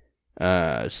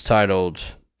 It's titled,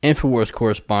 InfoWars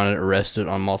Correspondent Arrested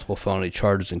on Multiple Felony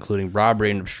Charges, Including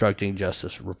Robbery and Obstructing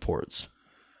Justice, Reports.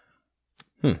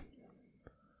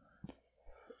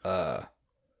 A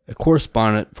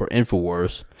correspondent for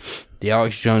InfoWars, the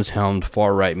Alex Jones-helmed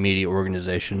far-right media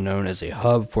organization known as a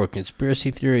hub for conspiracy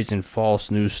theories and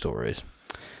false news stories.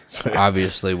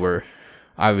 Obviously, we're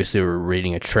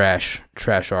reading a trash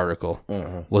article.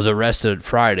 Was arrested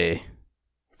Friday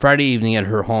evening at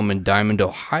her home in Diamond,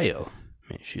 Ohio.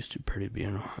 I mean, she's too pretty to be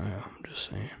in Ohio, I'm just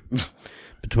saying.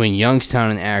 Between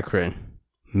Youngstown and Akron,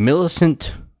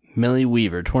 Millie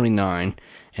Weaver, 29,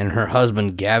 and her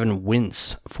husband Gavin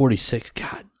Wintz, 46.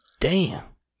 God damn,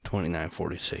 29,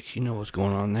 46. You know what's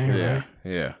going on there, right?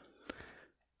 Yeah.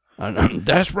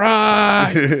 That's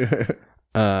right.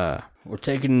 Were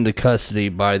taken into custody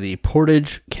by the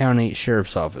Portage County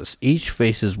Sheriff's Office. Each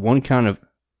faces one count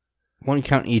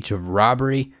each of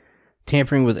robbery,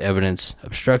 tampering with evidence,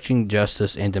 obstructing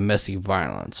justice, and domestic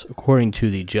violence, according to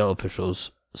the jail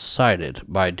officials cited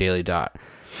by Daily Dot.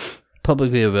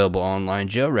 Publicly available online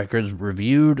jail records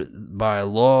reviewed by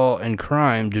Law and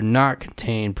Crime do not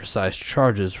contain precise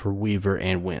charges for Weaver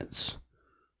and Wentz.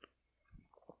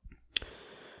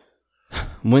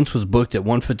 Wentz was booked at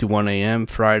 1:51 a.m.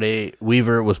 Friday.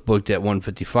 Weaver was booked at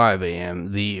 1:55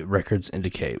 a.m., the records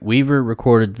indicate. Weaver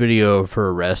recorded video of her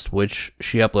arrest, which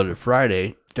she uploaded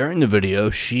Friday. During the video,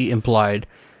 she implied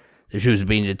that she was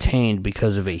being detained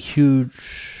because of huge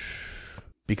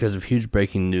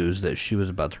breaking news that she was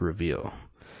about to reveal.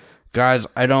 Guys,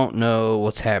 I don't know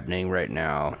what's happening right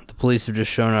now. The police have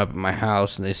just shown up at my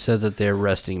house, and they said that they're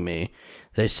arresting me.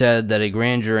 They said that a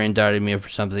grand jury indicted me for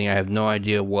something. I have no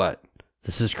idea what.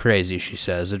 This is crazy, she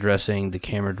says, addressing the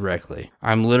camera directly.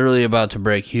 I'm literally about to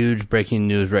break huge breaking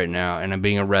news right now, and I'm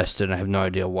being arrested, and I have no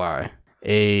idea why.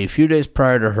 A few days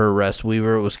prior to her arrest,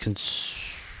 Weaver was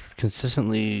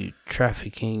consistently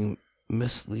trafficking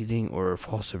misleading or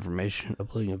false information,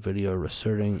 uploading a video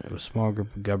asserting a small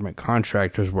group of government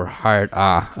contractors were hired.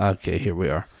 Okay, here we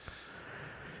are.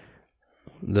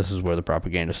 This is where the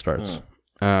propaganda starts.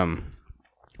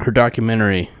 Her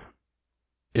documentary,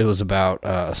 it was about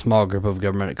a small group of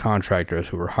government contractors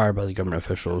who were hired by the government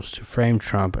officials to frame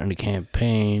Trump and a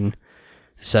campaign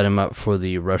to set him up for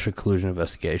the Russia collusion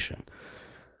investigation.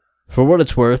 For what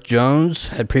it's worth, Jones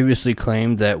had previously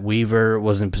claimed that Weaver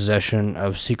was in possession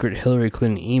of secret Hillary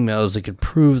Clinton emails that could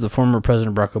prove the former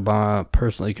President Barack Obama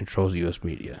personally controls the U.S.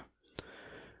 media.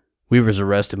 Weaver's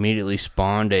arrest immediately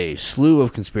spawned a slew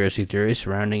of conspiracy theories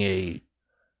surrounding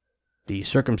the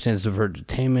circumstances of her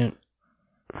detainment.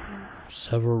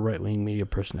 Several right-wing media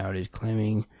personalities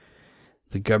claiming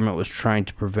the government was trying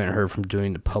to prevent her from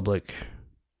going public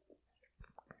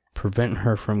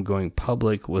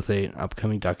with an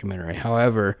upcoming documentary.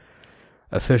 However,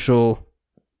 an official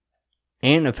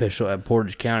at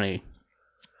Portage County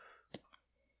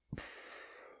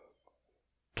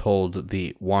told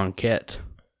the Wonket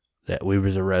that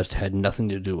Weaver's arrest had nothing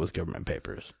to do with government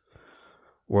papers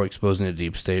or exposing the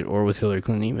deep state or with Hillary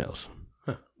Clinton emails.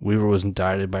 Weaver was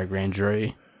indicted by a grand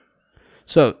jury.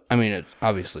 So, I mean,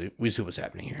 obviously, we see what's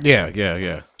happening here.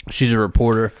 Yeah. She's a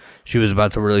reporter. She was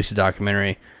about to release a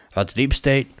documentary about the deep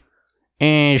state,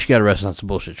 and she got arrested on some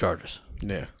bullshit charges.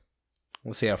 Yeah.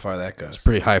 We'll see how far that goes. It's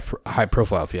pretty high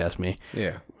profile, if you ask me.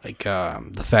 Yeah. Like,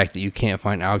 the fact that you can't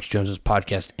find Alex Jones's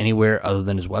podcast anywhere other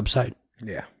than his website.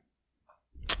 Yeah.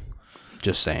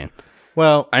 Just saying.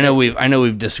 Well, I know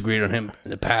we've disagreed on him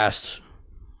in the past.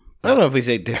 I don't know if we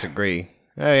say disagree.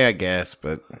 I guess,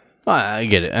 but I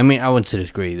get it. I mean, I wouldn't say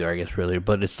disagree either, I guess, really,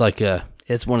 but it's like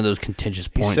it's one of those contentious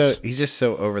points. He's just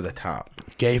so over the top.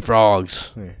 Gay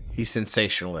frogs. Yeah. He's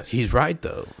sensationalist. He's right,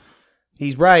 though.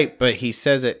 He's right, but he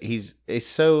says it. It's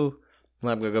so.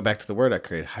 Well, I'm going to go back to the word I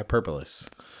created. Hyperbolous.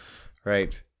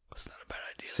 Right? That's not a bad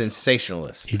idea.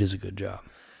 Sensationalist. He does a good job.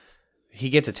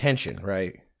 He gets attention,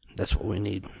 right? That's what we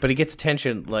need. But he gets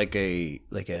attention like a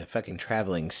fucking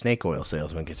traveling snake oil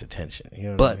salesman gets attention. You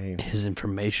know but what I mean? His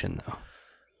information, though.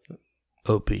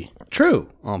 OP. True.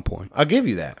 On point. I'll give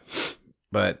you that.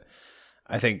 But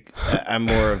I think I'm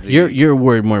more of the... You're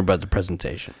worried more about the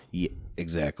presentation. Yeah,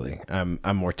 exactly. I'm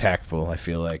more tactful, I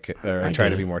feel like. Or I try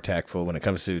to be more tactful when it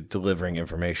comes to delivering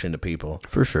information to people.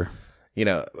 For sure. You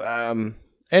know,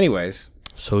 anyways.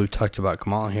 So we've talked about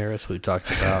Kamala Harris. We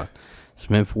talked about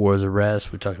Smith Ward's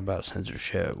arrest. We talked about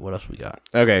censorship. What else we got?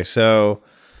 Okay, so...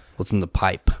 What's in the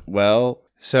pipe? Well,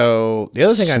 so the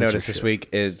other thing I noticed this week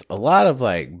is a lot of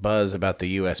like buzz about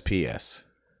the USPS.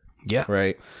 Yeah.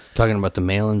 Right? Talking about the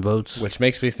mail-in votes. Which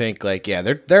makes me think like, yeah,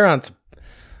 they're on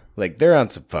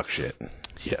some fuck shit.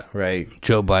 Yeah. Right?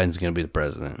 Joe Biden's going to be the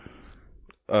president.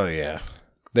 Oh, yeah.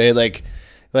 They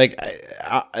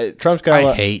Trump's got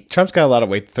a lot of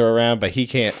weight to throw around, but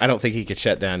I don't think he could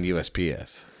shut down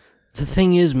USPS. The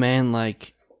thing is, man,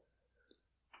 like,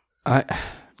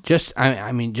 just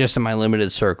in my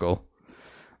limited circle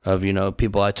of,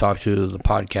 people I talk to, the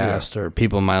podcast, or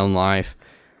people in my own life,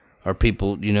 or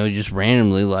people, just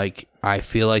randomly, like, I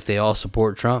feel like they all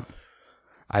support Trump.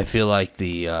 I feel like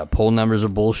the poll numbers are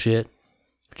bullshit,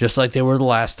 just like they were the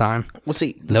last time. Well,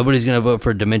 see, nobody's going to vote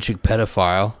for a dementia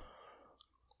pedophile.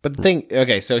 But the thing,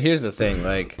 okay, so here's the thing,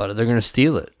 like, but they're going to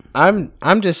steal it. I'm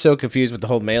just so confused with the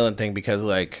whole mail-in thing because,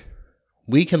 like,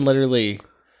 we can literally,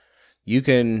 you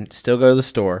can still go to the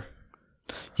store.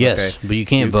 Yes, okay? But you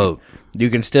can't vote. You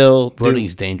can still...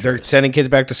 Voting's dangerous. They're sending kids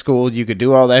back to school. You could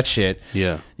do all that shit.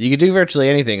 Yeah. You could do virtually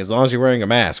anything as long as you're wearing a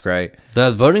mask, right?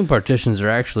 The voting partitions are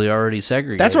actually already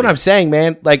segregated. That's what I'm saying,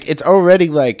 man. Like, it's already,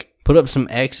 like... Put up some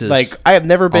X's. Like, I have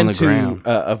never been the to ground.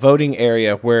 a voting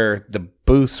area where the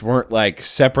booths weren't like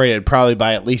separated probably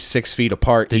by at least 6 feet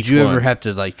apart. Did each you one. ever have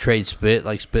to like trade spit,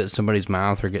 like spit in somebody's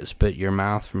mouth or get spit in your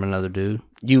mouth from another dude?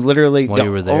 You literally, While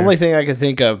you were the there? only thing I could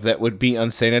think of that would be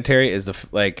unsanitary is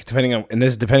depending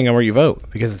on where you vote.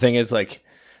 Because the thing is, like,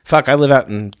 fuck, I live out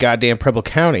in goddamn Preble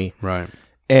County. Right.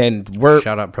 And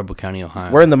Shout out Preble County,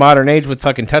 Ohio. we're in the modern age with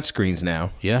fucking touchscreens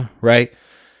now. Yeah. Right?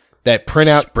 That print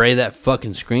out. Spray that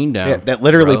fucking screen down. Yeah, that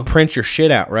literally bro. print your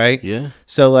shit out, right? Yeah.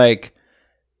 So, like,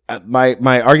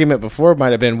 my argument before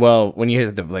might have been, well, when you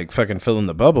had to, like, fucking fill in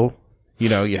the bubble, you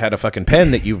know, you had a fucking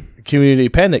community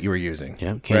pen that you were using.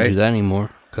 Yeah, can't right? do that anymore.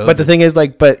 COVID. But the thing is,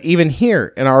 like, but even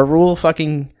here in our rural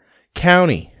fucking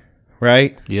county,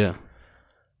 right? Yeah.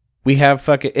 We have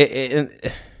fucking...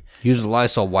 Use a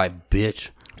Lysol wipe, bitch.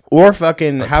 Or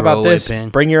fucking, A how about throwaway this? pen.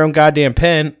 Bring your own goddamn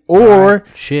pen. Or,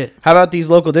 Right. Shit. how about these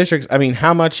local districts? I mean,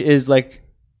 how much is, like,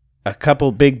 a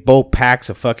couple big bulk packs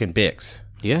of fucking Bicks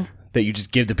Yeah. that you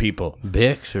just give to people?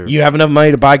 Bix or... You have enough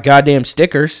money to buy goddamn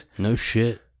stickers. No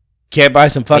shit. Can't buy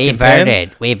some fucking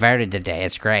pens. We voted today.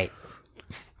 It's great.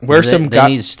 Wear They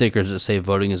need stickers that say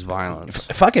voting is violence.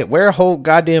 Fuck it. Wear a whole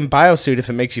goddamn biosuit if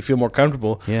it makes you feel more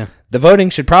comfortable. Yeah. The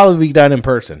voting should probably be done in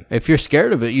person. If you're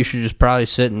scared of it, you should just probably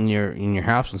sit in your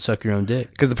house and suck your own dick.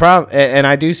 Because the problem, and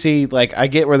I do see, like, I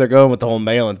get where they're going with the whole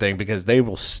mail-in thing because they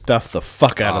will stuff the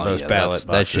fuck out of those ballot That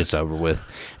boxes. shit's over with.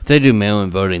 If they do mail-in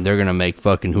voting, they're gonna make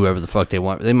fucking whoever the fuck they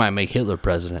want. They might make Hitler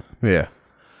president. Yeah.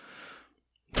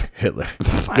 Hitler.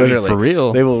 I mean, for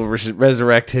real. They will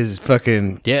resurrect his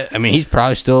fucking, Yeah, I mean he's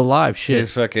probably still alive. Shit,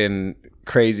 his fucking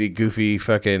crazy, goofy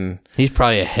fucking... he's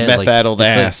probably a head meth-addled like,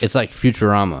 ass. It's like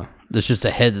Futurama. There's just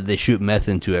a head that they shoot meth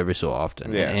into every so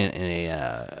often. Yeah. In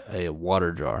a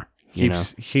water jar. You know,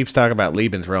 Keeps talking about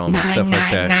Lebensraum and stuff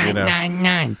like that, you know.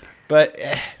 999. But...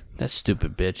 that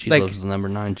stupid bitch. He Like- loves the number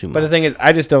 9 too much. But the thing is,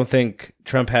 I just don't think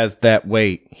Trump has that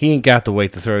weight. He ain't got the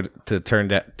weight to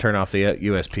turn off the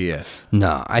USPS.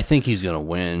 No, I think he's gonna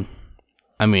win.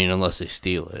 I mean, unless they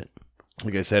steal it.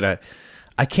 Like I said,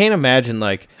 I can't imagine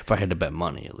like If I had to bet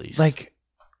money, at least.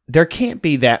 there can't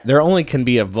be that. There only can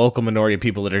be a vocal minority of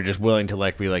people that are just willing to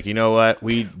like be like, you know what,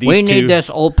 we need this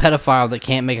old pedophile that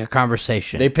can't make a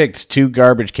conversation. They picked 2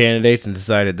 garbage candidates and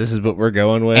decided this is what we're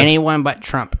going with. Anyone but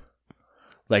Trump.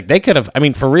 Like they could have, I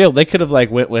mean, for real, they could have like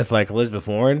went with like Elizabeth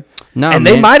Warren. No, and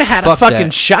man, they might have had a fuck fucking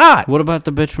that. shot. What about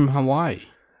the bitch from Hawaii?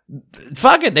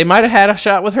 Fuck it, they might have had a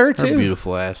shot with her Her too.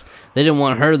 beautiful ass. They didn't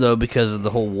want her though because of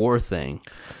the whole war thing.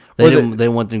 Or They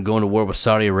want them going to war with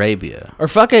Saudi Arabia. Or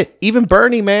fuck it, even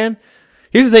Bernie, man.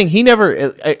 Here's the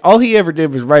thing: all he ever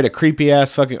did was write a creepy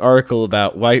ass fucking article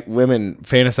about white women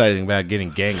fantasizing about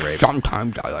getting gang raped.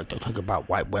 Sometimes I like to think about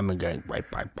white women getting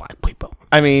raped by black people.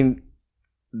 I mean,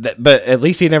 but at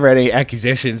least he never had any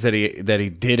accusations that he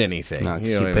did anything. No, because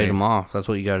You know he what I paid mean? him off. That's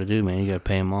what you got to do, man. You got to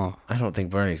pay him off. I don't think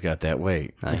Bernie's got that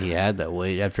weight. No, he had that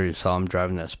weight after he saw him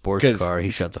driving that sports 'Cause car. He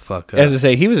shut the fuck up. As I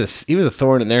say, he was a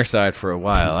thorn in their side for a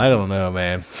while. I don't know,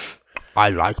 man.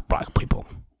 I like black people,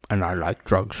 and I like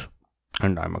drugs,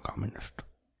 and I'm a communist.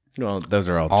 Well, those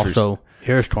are all Also, true.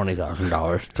 here's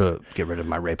 $20,000 to get rid of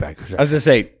my rape accusation. I was gonna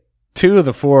say 2 of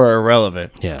the 4 are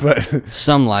irrelevant. Yeah. but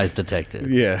Some lies detected.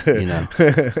 yeah, You know,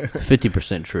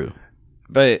 50% true.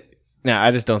 but no,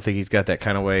 I just don't think he's got that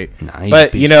kind of weight. Nah, he's a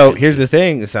But piece you of know, shit, here's the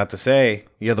thing: it's not to say,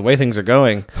 you know, the way things are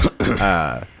going,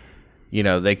 you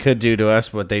know, they could do to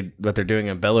us what they're doing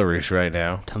in Belarus right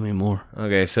now. Tell me more.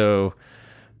 Okay, so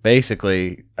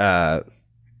basically, the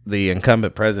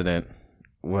incumbent president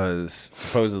was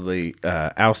supposedly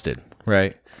ousted,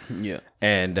 right? Yeah.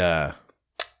 And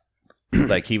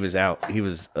like he was out, he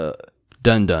was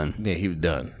Done. yeah, he was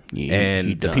done, Yeah, and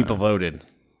he the done. people voted,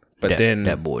 but then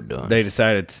that boy done. they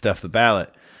decided to stuff the ballot,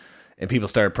 and people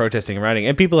started protesting and rioting,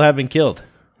 and people have been killed,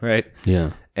 right?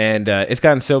 Yeah. And it's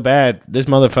gotten so bad, this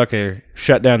motherfucker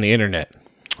shut down the internet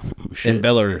in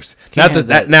Belarus. Can't Not have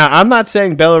that, now, I'm not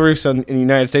saying Belarus and the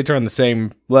United States are on the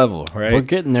same level, right? We're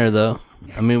getting there though.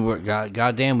 I mean,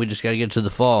 goddamn, we just got to get to the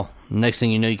fall. Next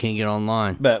thing you know, you can't get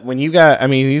online. But when you got, I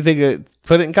mean, you think,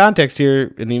 put it in context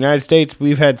here, in the United States,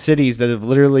 we've had cities that have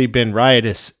literally been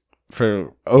riotous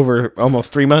for over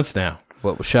almost 3 months now.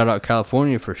 Well, shout out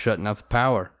California for shutting off the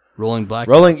power. Rolling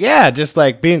blackouts. Yeah, just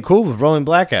like being cool with rolling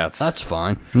blackouts. That's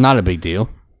fine. Not a big deal.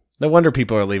 No wonder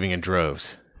people are leaving in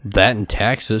droves. That and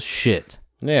taxes, shit.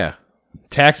 Yeah.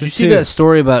 Taxes, Did you see that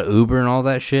story about Uber and all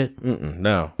that shit?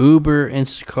 No. Uber,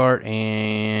 Instacart,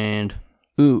 and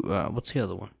what's the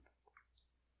other one?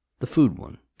 The food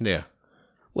one. Yeah.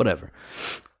 Whatever.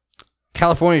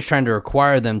 California's trying to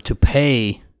require them to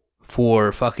pay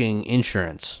for fucking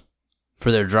insurance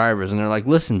for their drivers, and they're like,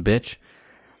 "Listen, bitch,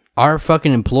 our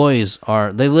fucking employees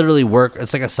they literally work.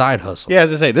 It's like a side hustle. Yeah,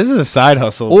 as I say, this is a side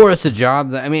hustle. Or it's a job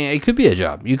that, I mean, it could be a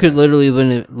job. You could literally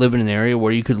live in an area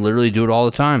where you could literally do it all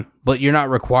the time, but you're not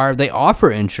required. They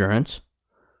offer insurance.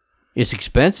 It's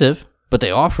expensive, but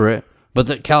they offer it.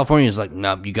 But California is like,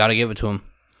 no, you got to give it to them.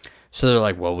 So they're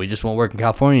like, well, we just won't work in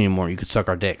California anymore. You could suck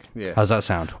our dick. Yeah. How's that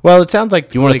sound? Well, it sounds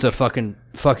like... You want us to fucking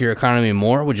fuck your economy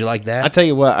more? Would you like that? I tell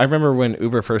you what, I remember when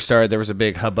Uber first started, there was a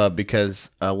big hubbub because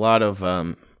a lot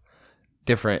of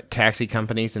different taxi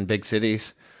companies in big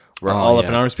cities were all up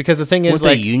in arms. Because the thing is, weren't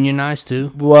they unionized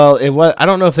too? Well, it was. I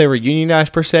don't know if they were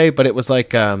unionized per se, but it was like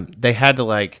they had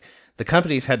to the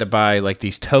companies had to buy like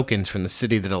these tokens from the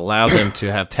city that allowed them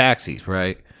to have taxis,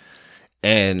 right?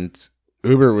 And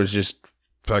Uber was just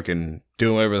fucking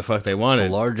doing whatever the fuck they wanted.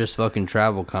 It's the largest fucking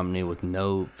travel company with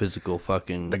no physical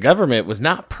fucking... The government was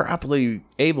not properly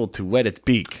able to wet its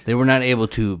beak. They were not able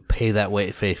to pay that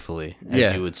way faithfully,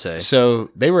 as you would say.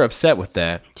 So they were upset with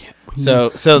that. Yeah.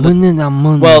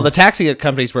 The taxi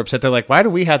companies were upset. They're like, why do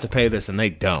we have to pay this and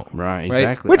they don't? Right,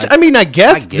 exactly. Which, I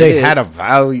guess they had a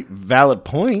valid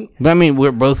point. But I mean,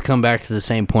 we're both come back to the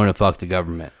same point of fuck the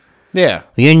government. Yeah.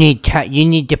 You need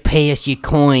to pay us your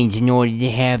coins in order to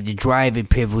have the driving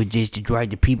privileges to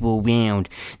drive the people around.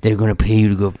 They're going to pay you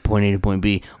to go from point A to point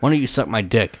B. Why don't you suck my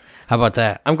dick? How about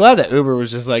that? I'm glad that Uber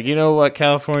was just like, you know what,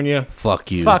 California? Fuck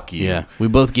you. Fuck you. Yeah. We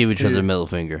both gave each other the middle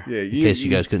finger. Yeah, in case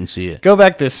you guys couldn't see it. Go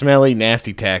back to smelly,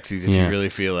 nasty taxis if you really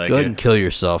feel like Go ahead and kill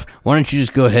yourself. Why don't you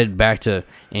just go ahead back to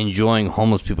enjoying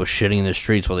homeless people shitting in the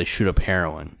streets while they shoot up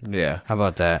heroin? Yeah. How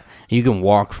about that? You can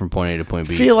walk from point A to point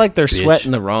B. I feel like they're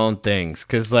sweating the wrong things.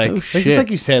 Because, just like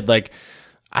you said,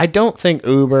 I don't think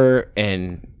Uber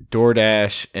and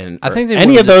DoorDash and I think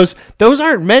any of those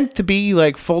aren't meant to be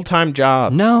like full-time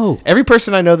jobs. No. Every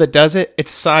person I know that does it,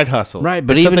 it's side hustle. Right,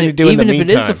 but it's even if it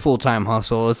is a full-time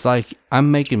hustle, it's like I'm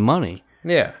making money.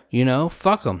 Yeah.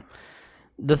 Fuck them.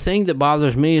 The thing that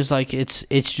bothers me is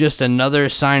it's just another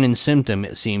sign and symptom,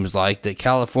 it seems like, that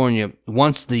California,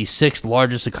 once the 6th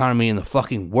largest economy in the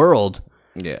fucking world,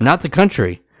 not the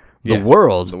country, the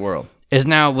world, is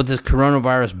now with this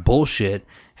coronavirus bullshit,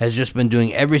 has just been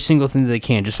doing every single thing that they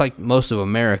can, just like most of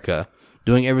America,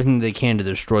 doing everything they can to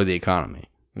destroy the economy.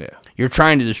 Yeah. You're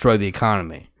trying to destroy the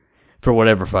economy for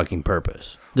whatever fucking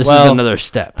purpose. This is another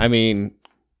step. I mean,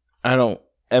 I don't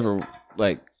ever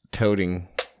like toting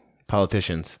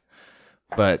politicians,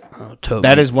 but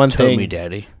that is one thing. Me,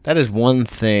 Daddy. That is one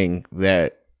thing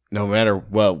that no matter,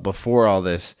 before all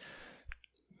this,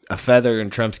 a feather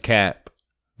in Trump's cap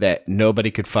that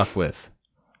nobody could fuck with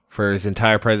for his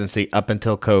entire presidency up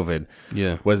until COVID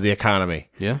was the economy.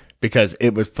 Yeah. Because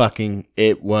it was booming.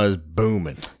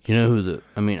 You know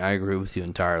I agree with you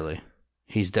entirely.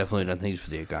 He's definitely done things for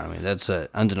the economy. That's an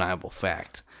undeniable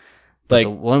fact. But the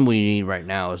one we need right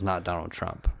now is not Donald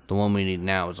Trump. The one we need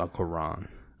now is Uncle Ron.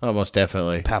 Oh, most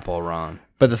definitely. Papa Ron.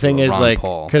 But the thing is,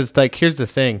 Paul. because here's the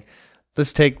thing.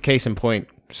 Let's take case in point,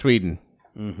 Sweden,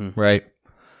 right?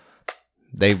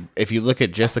 If you look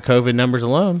at just the COVID numbers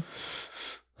alone,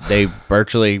 they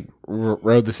virtually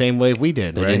rode the same wave we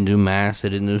did. They didn't do masks. They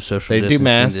didn't do social distancing. They do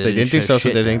masks. They didn't do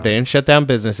social distancing. They didn't shut down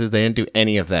businesses. They didn't do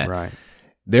any of that. Right.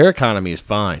 Their economy is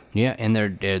fine. Yeah, and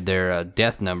their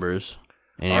death numbers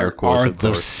in air are quotes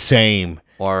the same.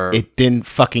 Or it didn't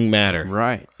fucking matter.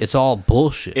 Right. It's all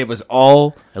bullshit. It was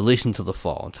all, at least until the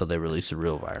fall, until they release the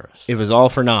real virus. It was all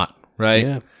for naught, right?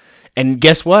 Yeah. And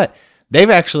guess what? They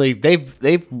went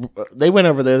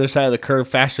over the other side of the curve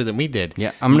faster than we did.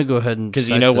 Yeah, I'm gonna go ahead and because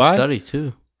you know why? Study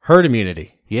too. Herd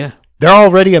immunity. Yeah, they're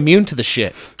already immune to the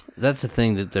shit. That's the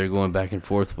thing that they're going back and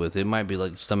forth with. It might be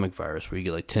like stomach virus, where you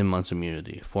get like 10 months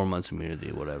immunity, 4 months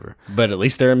immunity, whatever. But at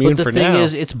least they're immune for now. But the thing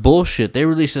is, it's bullshit. They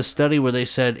released a study where they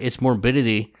said its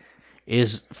morbidity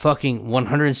is fucking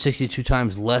 162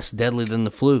 times less deadly than the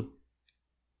flu.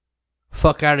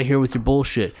 Fuck out of here with your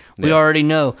bullshit. We already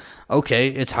know. Okay,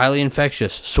 it's highly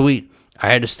infectious. Sweet. I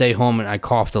had to stay home and I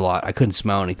coughed a lot. I couldn't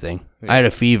smell anything. I had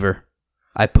a fever.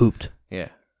 I pooped. Yeah.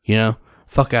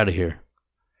 Fuck out of here.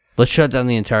 Let's shut down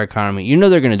the entire economy. You know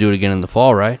they're going to do it again in the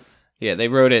fall, right? Yeah, they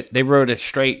rode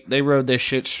this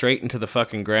shit straight into the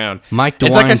fucking ground. Mike DeWine.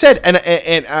 It's like I said,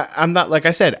 and I'm not, like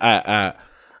I said, I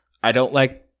don't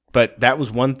like, but that was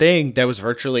one thing that was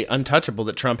virtually untouchable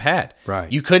that Trump had.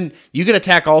 Right. You could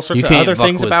attack all sorts of other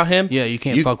things about him. Yeah, you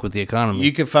can't fuck with the economy.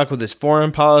 You could fuck with his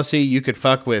foreign policy. You could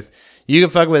fuck with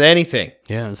anything.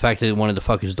 Yeah, the fact that he wanted to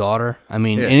fuck his daughter. I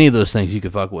mean, any of those things you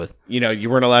could fuck with. You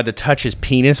weren't allowed to touch his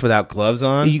penis without gloves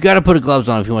on. You got to put gloves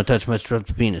on if you want to touch Mr.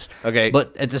 Trump's penis. Okay.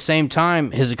 But at the same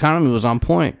time, his economy was on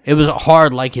point. It was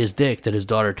hard like his dick that his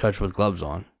daughter touched with gloves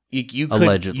on. you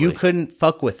Allegedly. you couldn't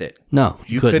fuck with it. No,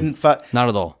 you couldn't fuck. Not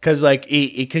at all. Because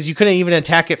you couldn't even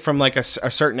attack it from like a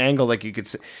certain angle. Like you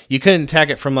couldn't attack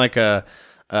it from like from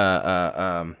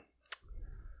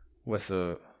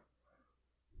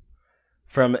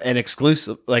an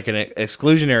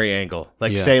exclusionary angle.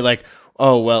 Like say like,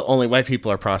 oh well, only white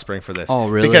people are prospering for this. Oh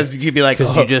really? Because you'd be like,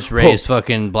 because you just raised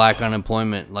fucking black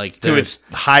unemployment like to its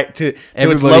high to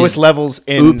its lowest levels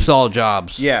in oops all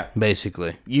jobs. Yeah,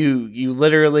 basically. You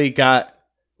literally got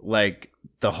like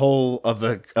the whole of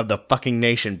the fucking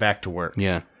nation back to work.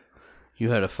 Yeah. You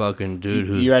had a fucking dude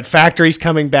who... You had factories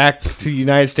coming back to the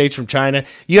United States from China.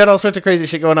 You had all sorts of crazy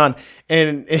shit going on.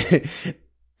 And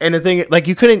the thing, like,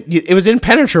 you couldn't... It was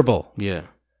impenetrable. Yeah.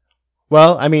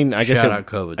 Well, I mean, I guess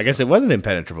COVID. I guess it wasn't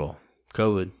impenetrable.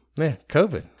 COVID. Yeah,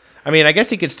 COVID. I mean, I guess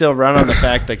he could still run on the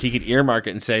fact, like, he could earmark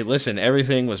it and say, listen,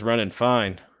 everything was running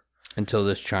fine. Until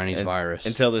this Chinese virus.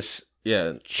 Until this...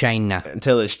 Yeah. China.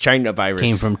 Until this China virus.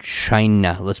 Came from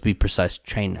China. Let's be precise.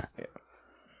 China. Yeah.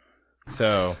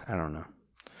 So... I don't know.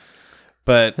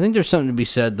 But... I think there's something to be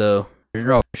said, though.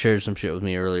 Your shared some shit with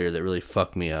me earlier that really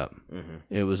fucked me up. Mm-hmm.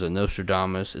 It was a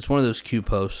Nostradamus. It's one of those Q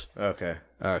posts. Okay.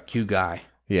 Q guy.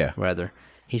 Yeah. Rather.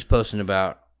 He's posting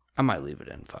about... I might leave it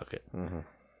in. Fuck it. Mm-hmm.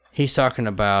 He's talking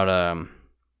about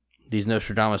these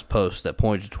Nostradamus posts that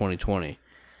point to 2020.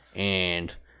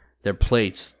 And they're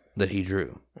plates that he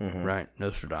drew. Mm-hmm. Right?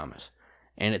 Nostradamus.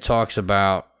 And it talks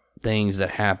about things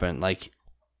that happen, like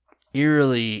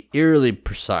eerily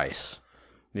precise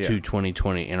to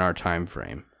 2020 in our time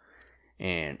frame.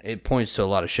 And it points to a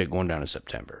lot of shit going down in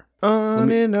September.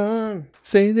 And on,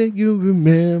 say that you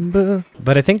remember.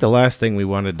 But I think the last thing we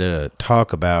wanted to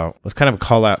talk about was kind of a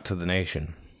call out to the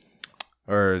nation.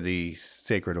 Or the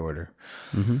sacred order.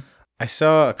 Mm-hmm. I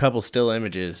saw a couple still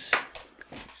images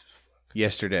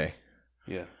yesterday.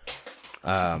 Yeah.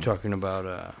 Talking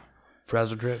about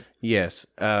Frazzle Drip? Yes.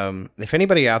 If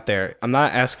anybody out there, I'm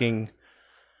not asking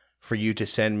for you to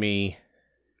send me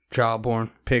child porn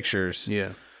pictures. Yeah.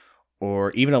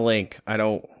 Or even a link. I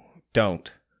don't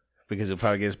because it'll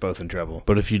probably get us both in trouble.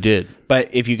 But if you did. But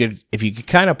if you could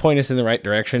kind of point us in the right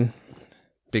direction,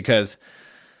 because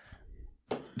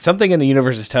something in the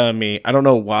universe is telling me, I don't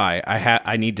know why,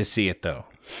 I need to see it though.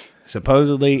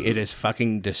 Supposedly it is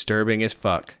fucking disturbing as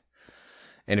fuck.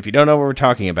 And if you don't know what we're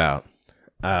talking about,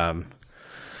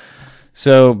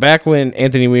 so back when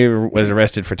Anthony Weaver was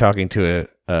arrested for talking to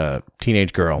a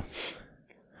teenage girl,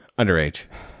 underage.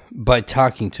 By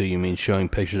talking to, you mean showing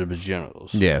pictures of his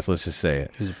genitals. Yes, let's just say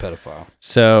it. He's a pedophile.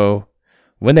 So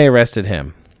when they arrested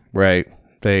him, right,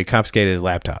 they confiscated his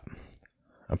laptop.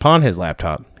 Upon his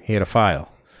laptop, he had a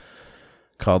file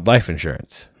called life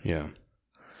insurance. Yeah.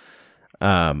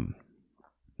 9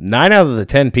 out of the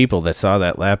 10 people that saw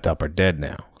that laptop are dead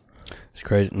now. It's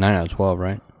crazy. 9 out of 12,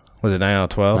 right? Was it 9 out of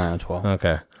 12? 9 out of 12.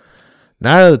 Okay.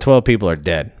 9 out of the 12 people are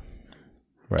dead.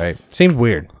 Right? Seems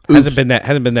weird. Hasn't been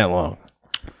that long.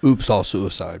 Oops, all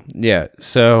suicide. Yeah.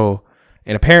 So,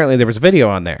 and apparently there was a video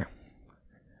on there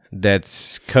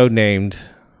that's codenamed,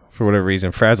 for whatever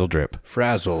reason, Frazzle Drip.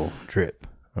 Frazzle Drip.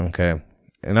 Okay.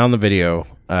 And on the video,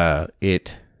 in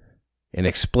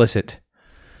explicit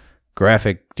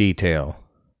graphic detail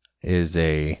is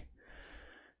a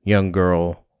young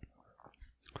girl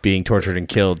being tortured and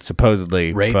killed,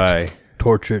 supposedly raped, by...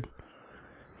 tortured.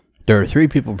 There are 3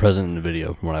 people present in the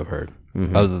video, from what I've heard,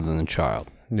 other than the child.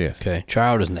 Yes. Okay.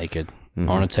 Child is naked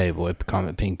on a table at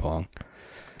Comet Ping Pong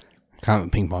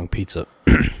Pizza.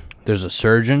 There's a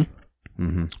surgeon,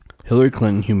 Hillary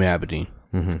Clinton, Hugh Aberdeen.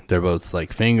 They're both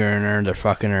like fingering her, they're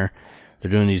fucking her,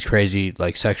 they're doing these crazy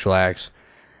like sexual acts,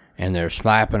 and they're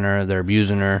slapping her, they're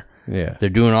abusing her. Yeah. They're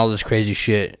doing all this crazy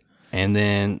shit, and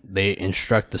then they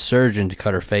instruct the surgeon to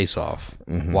cut her face off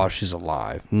while she's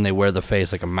alive. And they wear the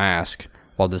face like a mask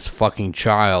while this fucking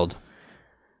child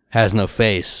has no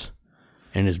face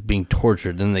and is being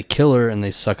tortured. Then they kill her and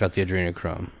they suck out the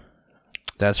adrenochrome.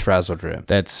 That's Frazzle Drip.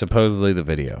 That's supposedly the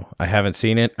video. I haven't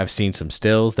seen it. I've seen some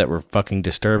stills that were fucking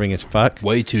disturbing as fuck.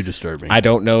 Way too disturbing. I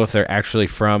don't know if they're actually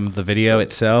from the video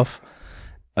itself.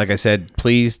 Like I said,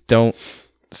 please don't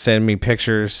send me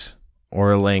pictures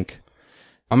or a link.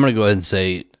 I'm going to go ahead and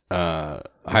say,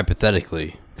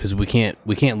 hypothetically, because we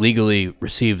can't legally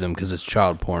receive them because it's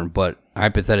child porn, but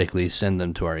hypothetically send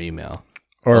them to our email.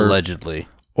 Or allegedly.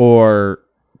 Or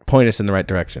point us in the right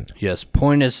direction. Yes,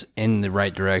 point us in the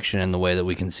right direction in the way that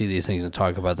we can see these things and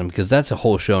talk about them, because that's a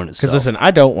whole show in itself. Because listen,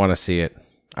 I don't want to see it.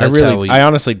 I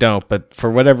honestly don't, but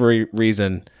for whatever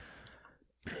reason,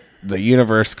 the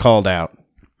universe called out.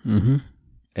 Mm-hmm.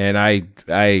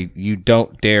 And you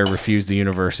don't dare refuse the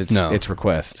universe its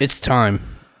request. It's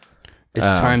time. It's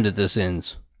time that this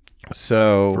ends.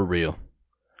 So for real.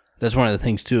 That's one of the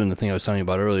things, too, and the thing I was telling you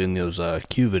about earlier in those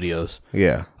Q videos.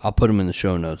 Yeah. I'll put them in the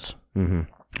show notes. Mm-hmm.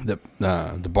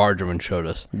 The bargeman showed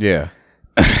us. Yeah.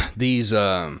 These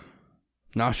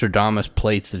Nostradamus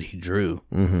plates that he drew.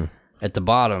 Mm-hmm. At the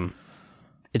bottom,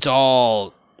 it's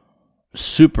all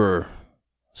super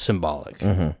symbolic.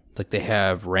 Mm-hmm. Like they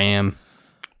have Ram,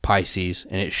 Pisces,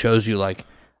 and it shows you like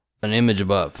an image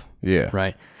above. Yeah.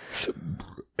 Right?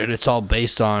 And it's all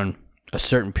based on a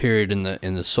certain period in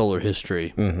the solar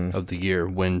history of the year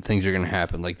when things are going to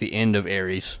happen, like the end of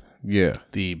Aries. Yeah.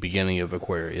 The beginning of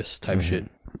Aquarius type shit.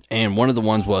 And one of the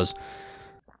ones was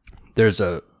there's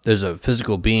a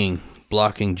physical being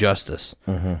blocking justice.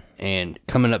 And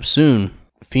coming up soon,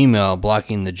 female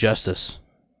blocking the justice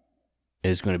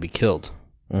is going to be killed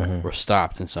or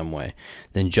stopped in some way.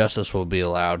 Then justice will be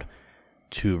allowed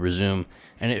to resume.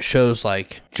 And it shows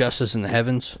like justice in the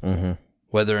heavens,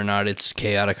 whether or not it's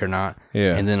chaotic or not,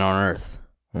 and then on Earth.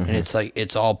 And it's like,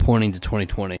 it's all pointing to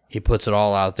 2020. He puts it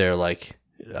all out there like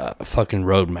a fucking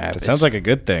roadmap. It sounds like a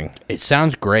good thing. It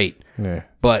sounds great. Yeah.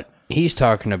 But he's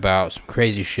talking about some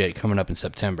crazy shit coming up in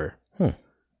September.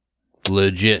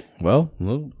 Legit. Well,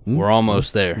 We're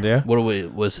almost there. Yeah.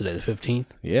 What's today, the 15th?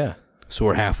 Yeah. So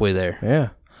we're halfway there. Yeah.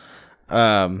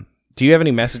 Do you have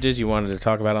any messages you wanted to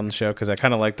talk about on the show? Because I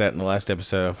kind of like that in the last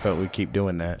episode. I felt we'd keep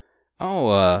doing that.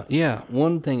 Oh, yeah.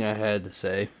 One thing I had to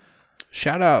say.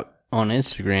 Shout out on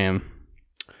Instagram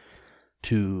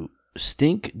to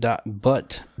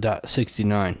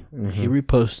stink.butt.69. He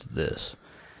reposted this.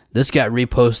 This got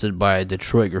reposted by a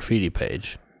Detroit graffiti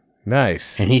page.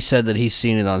 Nice. And he said that he's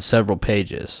seen it on several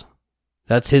pages.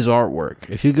 That's his artwork.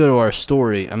 If you go to our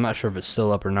story, I'm not sure if it's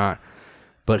still up or not,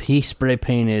 but he spray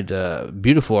painted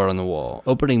beautiful art on the wall.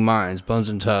 Opening minds, bones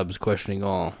and tubs, questioning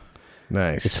all.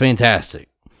 Nice. It's fantastic.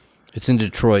 It's in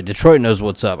Detroit. Detroit knows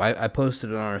what's up. I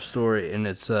posted it on our story, and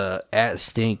it's at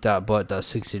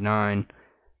stink.butt.69,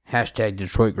 hashtag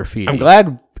Detroit graffiti. I'm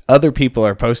glad other people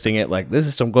are posting it like, this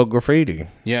is some good graffiti.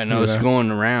 Yeah, no, it's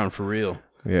going around for real.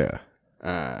 Yeah.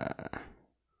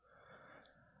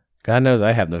 God knows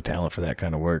I have no talent for that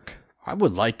kind of work. I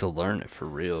would like to learn it for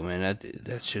real, man.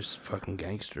 That's just fucking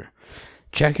gangster.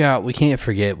 Check out, we can't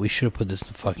forget, we should have put this in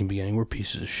the fucking beginning. We're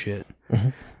pieces of shit.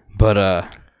 But,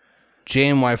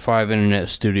 JNY5 Internet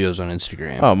Studios on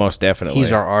Instagram. Oh, most definitely.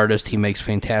 He's our artist. He makes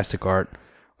fantastic art.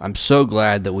 I'm so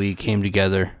glad that we came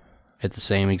together at the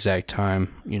same exact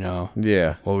time, you know.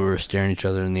 Yeah. While we were staring each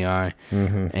other in the eye.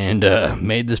 And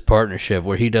made this partnership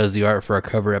where he does the art for our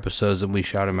cover episodes and we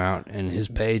shout him out. And his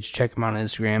page, check him out on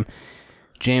Instagram.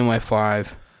 JNY5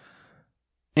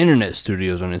 Internet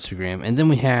Studios on Instagram. And then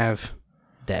we have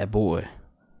that boy.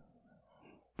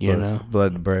 You know?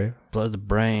 Blood the Brave. Blood the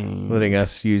Brain. Letting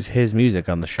us use his music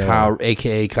on the show. Kyle,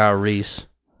 a.k.a. Kyle Reese.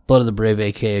 Blood of the Brave,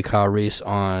 a.k.a. Kyle Reese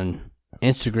on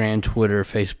Instagram, Twitter,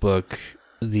 Facebook,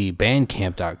 the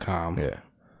bandcamp.com. Yeah.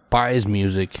 Buy his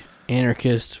music.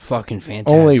 Anarchist. Fucking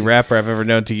fantastic. Only rapper I've ever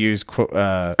known to use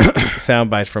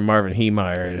sound bites from Marvin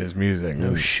Heemeyer in his music.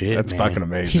 No shit, That's man. fucking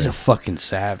amazing. He's a fucking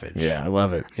savage. Yeah, I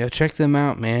love it. Yeah, check them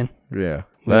out, man. Yeah.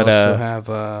 We also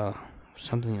have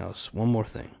something else. One more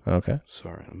thing. Okay.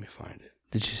 Sorry, let me find it.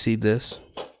 Did you see this?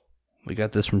 We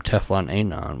got this from Teflon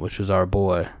Anon, which is our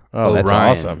boy. Oh, that's Orion.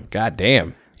 awesome. God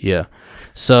damn. Yeah.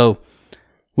 So,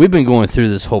 we've been going through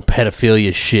this whole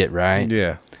pedophilia shit, right?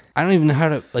 Yeah. I don't even know how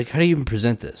to, like, how do you even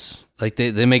present this? Like,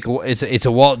 they make, it's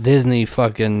a Walt Disney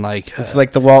fucking, like. It's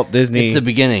like the Walt Disney. It's the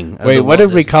beginning. Wait, what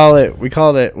did we call it? We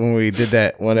called it when we did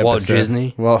that one episode. Walt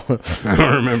Disney? Well, I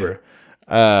don't remember.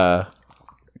 God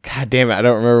damn it, I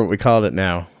don't remember what we called it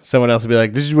now. Someone else would be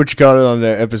like, this is what you called it on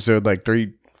the episode like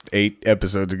 8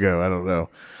 episodes ago. I don't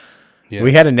know. Yeah.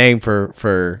 We had a name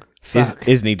for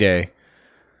Disney Day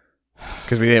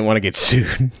because we didn't want to get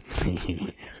sued.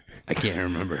 I can't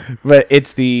remember. But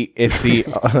it's the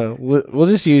we'll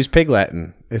just use Pig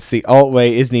Latin. It's the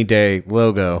Altway Isney Day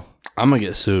logo. I'm going to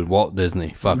get sued. Walt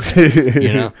Disney. Fuck it.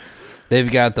 You know?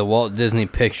 They've got the Walt Disney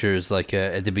pictures like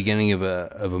at the beginning of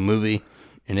a movie,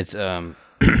 and it's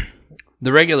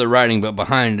the regular writing, but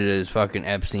behind it is fucking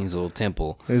Epstein's little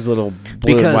temple. His little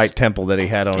blue and white temple that he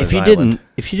had on his island.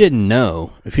 If you didn't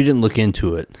know, if you didn't look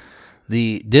into it,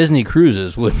 the Disney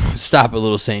cruises would stop at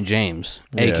Little St. James,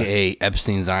 a.k.a.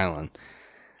 Epstein's Island.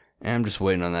 And I'm just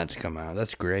waiting on that to come out.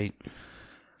 That's great.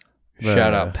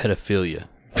 Shout out pedophilia.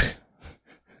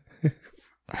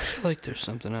 I feel like there's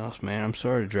something else, man. I'm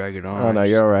sorry to drag it on. Oh, no,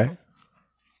 you're all right.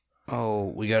 Oh,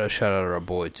 we got to shout out our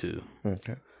boy, too.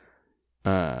 Okay.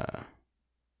 Let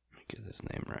me get this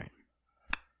name right.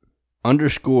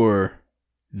 _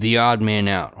 The Odd Man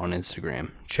Out on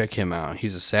Instagram. Check him out.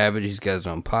 He's a savage. He's got his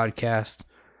own podcast.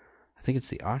 I think it's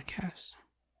the Oddcast.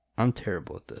 I'm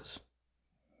terrible at this.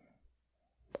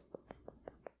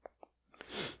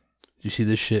 You see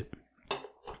this shit?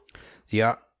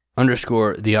 The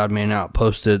underscore the odd man out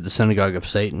posted the synagogue of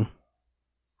Satan.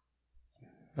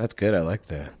 That's good. I like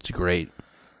that. It's great.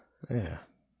 Yeah.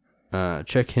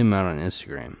 Check him out on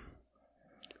Instagram.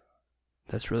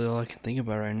 That's really all I can think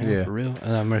about right now, Yeah. for real.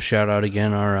 I'm going to shout out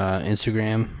again our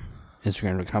Instagram,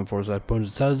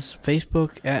 instagram.com/BonesandTubs,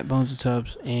 Facebook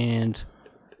 @BonesandTubs, and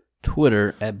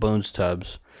Twitter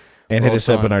 @BonesTubs. And hit us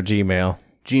up on our Gmail.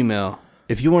 Gmail.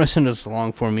 If you want to send us a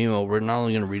long form email, we're not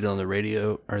only going to read it on the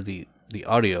radio, or the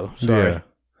audio. Sorry. Yeah.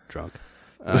 Drunk.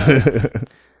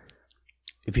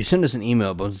 If you send us an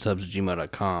email,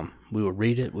 bonesandtubs@gmail.com, we will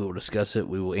read it, we will discuss it,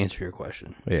 we will answer your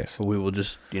question. Yes. Or we will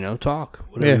just, talk,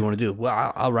 whatever you want to do.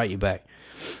 Well, I'll write you back.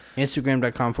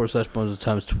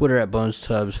 Instagram.com/bonesandtubs, Twitter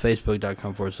 @bonesandtubs,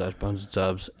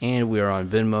 Facebook.com/bonesandtubs, and we are on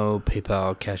Venmo,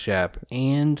 PayPal, Cash App,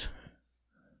 and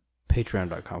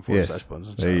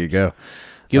Patreon.com/bonesandtubs. There you go.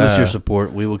 Give us your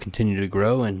support. We will continue to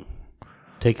grow and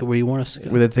take it where you want us to go.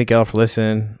 We'd like to thank y'all for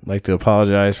listening. I'd like to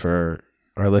apologize for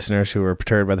our listeners who were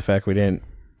perturbed by the fact we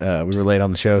were late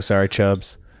on the show. Sorry,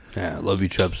 Chubbs. Yeah, love you,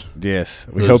 Chubbs. Yes.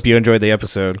 We hope you enjoyed the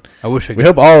episode. I wish I could. We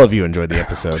hope all of you enjoyed the I wish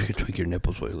episode. I could tweak your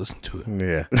nipples while you listen to it.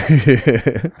 Yeah.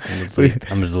 I'm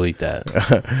going to delete that.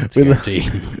 It's a guarantee.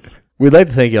 We'd like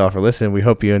to thank y'all for listening. We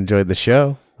hope you enjoyed the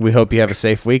show. We hope you have a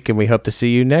safe week, and we hope to see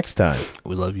you next time.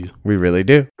 We love you. We really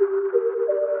do.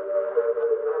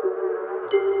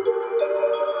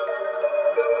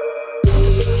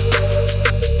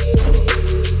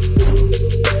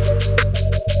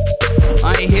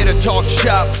 Talk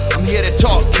shop, I'm here to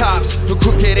talk cops who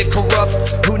crooked and corrupt,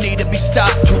 who need to be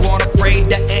stopped, who aren't afraid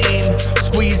to aim,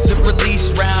 squeeze and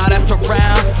release round after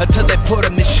round until they put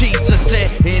them in sheets. I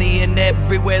said any and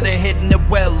everywhere they're hitting it,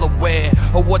 well aware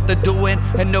of what they're doing,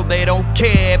 and no, they don't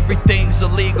care. Everything's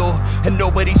illegal and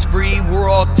nobody's free. We're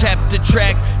all tapped to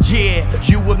track, yeah,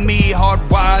 you and me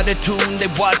hardwired to tune. They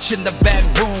watch in the back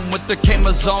room with their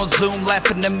cameras on zoom,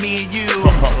 laughing at me and you.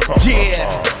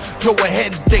 Yeah, go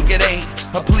ahead and think it ain't.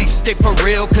 Please stay for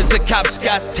real, cause the cops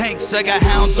got tanks. I got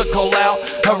hounds that call out,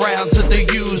 rounds that they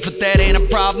use, but that ain't a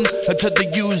problem until they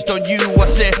used on you. I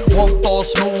said, one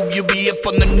false move, you'll be up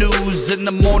on the news in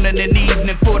the morning and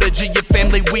evening, footage of your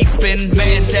family weeping.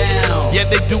 Man down, yeah,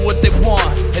 they do what they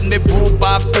want, and they rule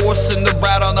by force and they're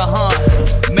out on the hunt.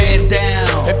 Man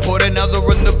down, they put another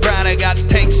in the ground. I got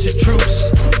tanks and troops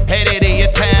headed to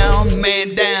your town.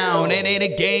 Man down, it ain't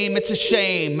a game, it's a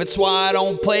shame. That's why I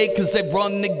don't play, cause they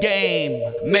run the game.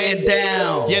 Man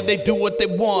down, yeah, they do what they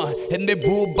want, and they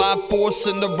rule by force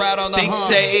and they're out on the hunt. They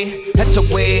say that's the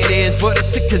way it is, but it's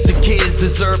sick cause the kids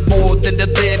deserve more than to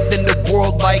live in the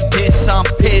world like this. I'm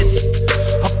pissed,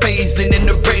 I'm phased in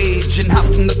the rage, and hop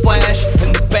from the flash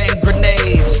and the bang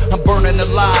grenades. I'm burning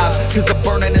alive, cause I'm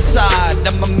burning inside.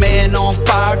 I'm a man on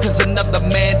fire, cause another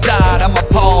man died. I'm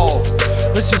appalled,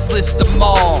 let's just list them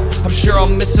all. I'm sure I'll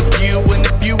miss a few, and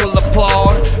a few will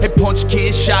applaud. They punch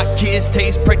kids, shot kids,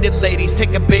 taste pregnant ladies,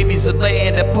 taking babies to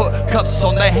land, and put cuffs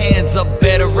on the hands of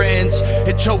veterans.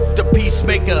 It choked a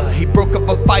peacemaker, he broke up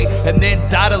a fight and then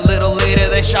died a little later.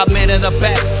 They shot men in the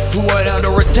back who went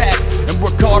under attack and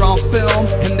were caught on film,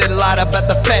 and they lied about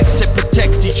the facts. They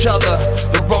protect each other,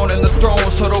 they're owning the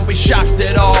throne, so don't be shocked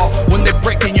at all when they're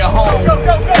breaking your home.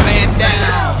 Man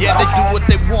down, yeah, they do what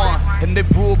they want, and they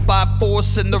rule by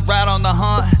force and they're out on the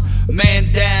hunt.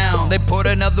 Man down, they put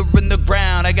another in the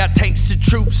ground. I got tanks and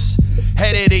troops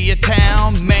headed to your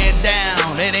town. Man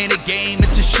down, it ain't a game,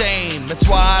 it's a shame. That's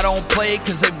why I don't play,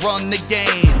 cause they run the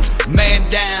game. Man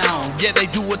down, yeah, they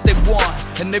do what they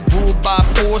want, and they rule by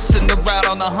force and they're out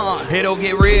on the hunt. It'll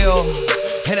get real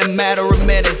in a matter of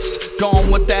minutes.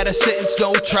 Gone without a sentence,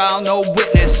 no trial, no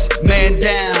witness. Man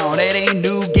down, it ain't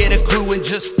new, get a clue and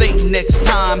just think next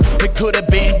time it could have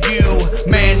been you.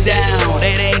 Man down,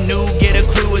 it ain't new, get a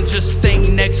clue and just think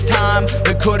next time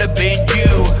it could have been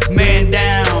you. Man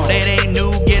down, it ain't new,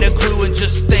 get a clue and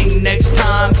just think next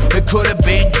time it could have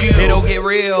been you. It'll get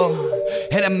real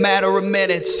in a matter of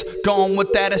minutes. Gone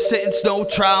without a sentence, no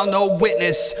trial, no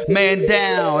witness. Man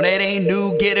down, it ain't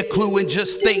new, get a clue and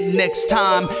just think next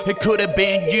time it could have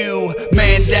been you.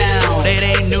 Man down, it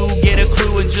ain't new, get a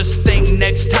clue and just think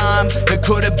next time it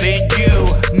could have been you.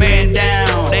 Man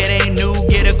down, it ain't new,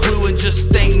 get a clue and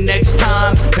just think next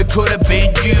time it could have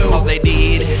been you. All they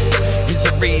need is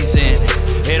a reason,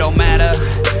 it don't matter,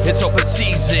 it's open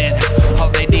season. All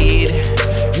they need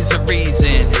is a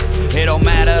reason, it don't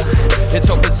matter, it's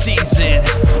open season.